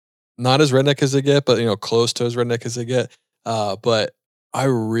not as redneck as they get, but close to as redneck as they get. But I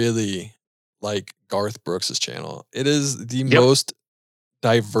really like Garth Brooks' channel. It is the most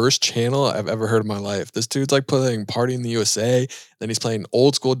diverse channel I've ever heard in my life. This dude's like playing Party in the USA, then he's playing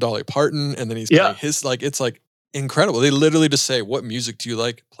old school Dolly Parton, and then he's playing his it's like incredible. They literally just say, "What music do you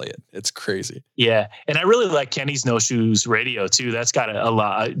like? Play it." It's crazy. Yeah, and I really like Kenny's No Shoes Radio too. That's got a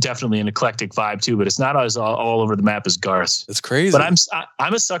lot, definitely an eclectic vibe too. But it's not as all over the map as Garth's. It's crazy. But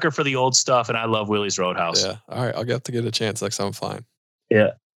I'm a sucker for the old stuff, and I love Willie's Roadhouse. Yeah. All right, I'll have to get a chance next time I'm flying.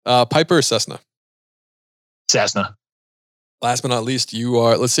 Yeah. Piper or Cessna? Cessna. Last but not least,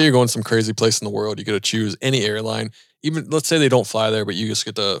 let's say you're going to some crazy place in the world. You get to choose any airline. Even let's say they don't fly there, but you just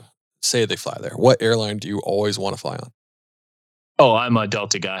get to say they fly there. What airline do you always want to fly on? Oh, I'm a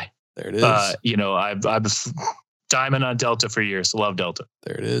Delta guy. There it is. I've diamond on Delta for years. Love Delta.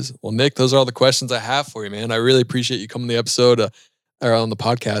 There it is. Well, Nick, those are all the questions I have for you, man. I really appreciate you coming to the episode or on the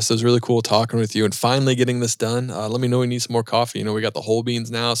podcast. It was really cool talking with you and finally getting this done. Let me know when you need some more coffee. We got the whole beans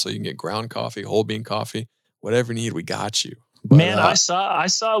now, so you can get ground coffee, whole bean coffee, whatever you need, we got you. But, man, I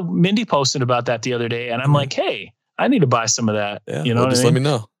saw Mindy posting about that the other day, and I'm like, hey, I need to buy some of that. Yeah, let me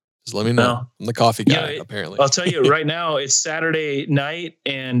know. Just let me know. No. I'm the coffee guy, apparently. I'll tell you right now, it's Saturday night,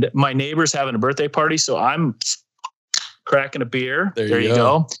 and my neighbor's having a birthday party, so I'm cracking a beer. There you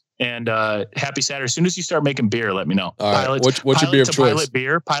go. And happy Saturday. As soon as you start making beer, let me know. All right. What's your beer of choice?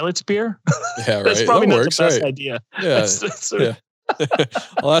 Pilot's beer? Yeah, right. That's probably not the best idea. Yeah.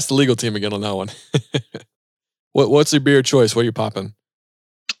 I'll ask the legal team again on that one. What's your beer choice? What are you popping?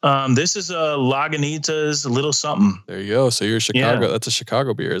 This is a Lagunitas Little Something. There you go. So you're Chicago. Yeah. That's a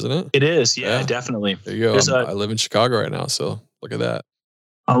Chicago beer, isn't it? It is. Yeah. Definitely. There you go. I live in Chicago right now, so look at that.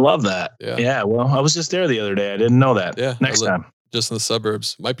 I love that. Yeah. Well, I was just there the other day. I didn't know that. Yeah. Next time. Just in the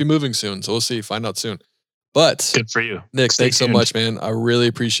suburbs. Might be moving soon, so we'll see. Find out soon. But good for you, Nick. Thanks so much, man. I really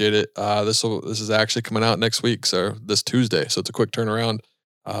appreciate it. This is actually coming out next week, so this Tuesday. So it's a quick turnaround.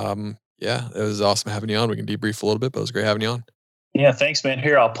 Yeah, it was awesome having you on. We can debrief a little bit, but it was great having you on. Yeah, thanks, man.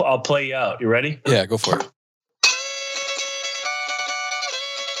 Here, I'll play you out. You ready? Yeah, go for it.